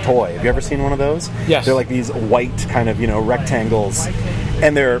looks like a toy. Have you ever seen one of those? Yes. They're like these white kind of, you know, rectangles,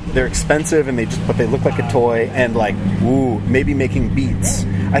 and they're expensive, and but they look like a toy, and, like, ooh, maybe making beats.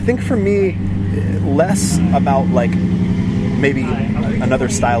 I think for me, less about, like, maybe another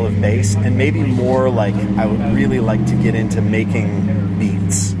style of bass, and maybe more like I would really like to get into making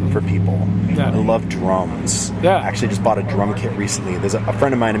beats for people. Yeah. I love drums. Yeah. I actually just bought a drum kit recently. There's a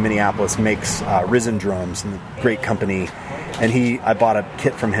friend of mine in Minneapolis makes Risen drums, and a great company, and I bought a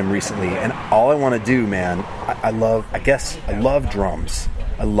kit from him recently, and all I want to do, man, I love drums.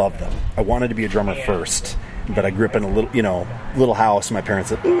 I love them. I wanted to be a drummer first, but I grew up in a little house. My parents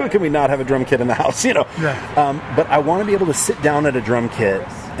said, can we not have a drum kit in the house? You know. Yeah. But I want to be able to sit down at a drum kit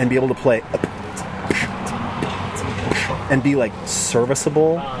and be able to play and be, like,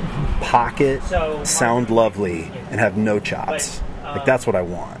 serviceable, pocket, sound lovely, and have no chops. Like, that's what I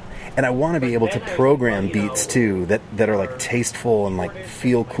want. And I want to be able to program beats too that are, like, tasteful and, like,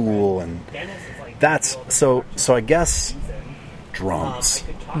 feel cool, and that's so I guess drums,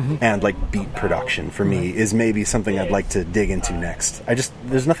 mm-hmm. and, like, beat production for me is maybe something I'd like to dig into next.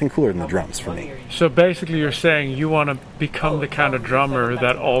 There's nothing cooler than the drums for me. So basically you're saying you want to become the kind of drummer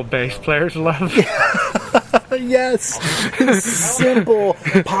that all bass players love? Yes. Simple,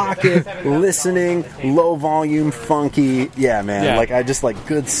 pocket, listening, low volume, funky. Yeah, man. Yeah. Like, I just like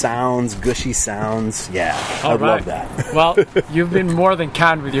good sounds, gushy sounds. Yeah, I'd love that. Well, you've been more than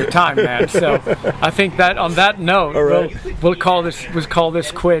kind with your time, man. So I think that on that note, right. we'll call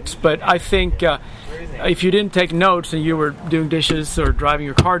this quits. But I think if you didn't take notes and you were doing dishes or driving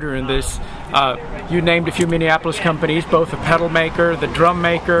your car during this, you named a few Minneapolis companies, both a pedal maker, the drum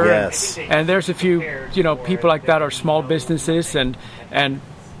maker. Yes. And there's a few, people like that are small businesses and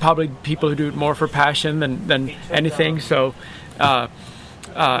probably people who do it more for passion than anything. So,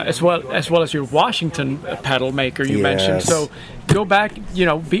 as well as your Washington pedal maker you mentioned. So go back,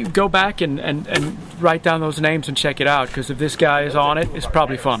 and write down those names and check it out, because if this guy is on it, it's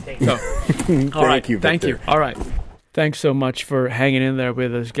probably fun. So, Thank you, Victor. Thank you. All right. Thanks so much for hanging in there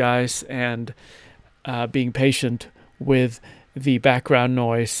with us, guys, and being patient with the background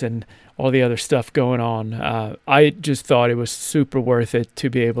noise and all the other stuff going on. I just thought it was super worth it to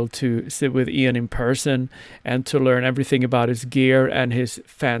be able to sit with Ian in person and to learn everything about his gear and his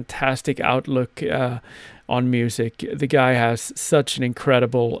fantastic outlook on music. The guy has such an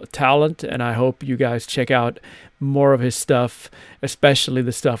incredible talent, and I hope you guys check out more of his stuff, especially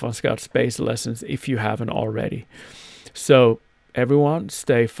the stuff on Scout Space Lessons, if you haven't already. So everyone,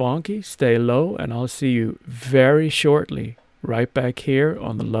 stay funky, stay low, and I'll see you very shortly right back here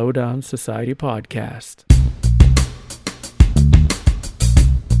on the Lowdown Society podcast.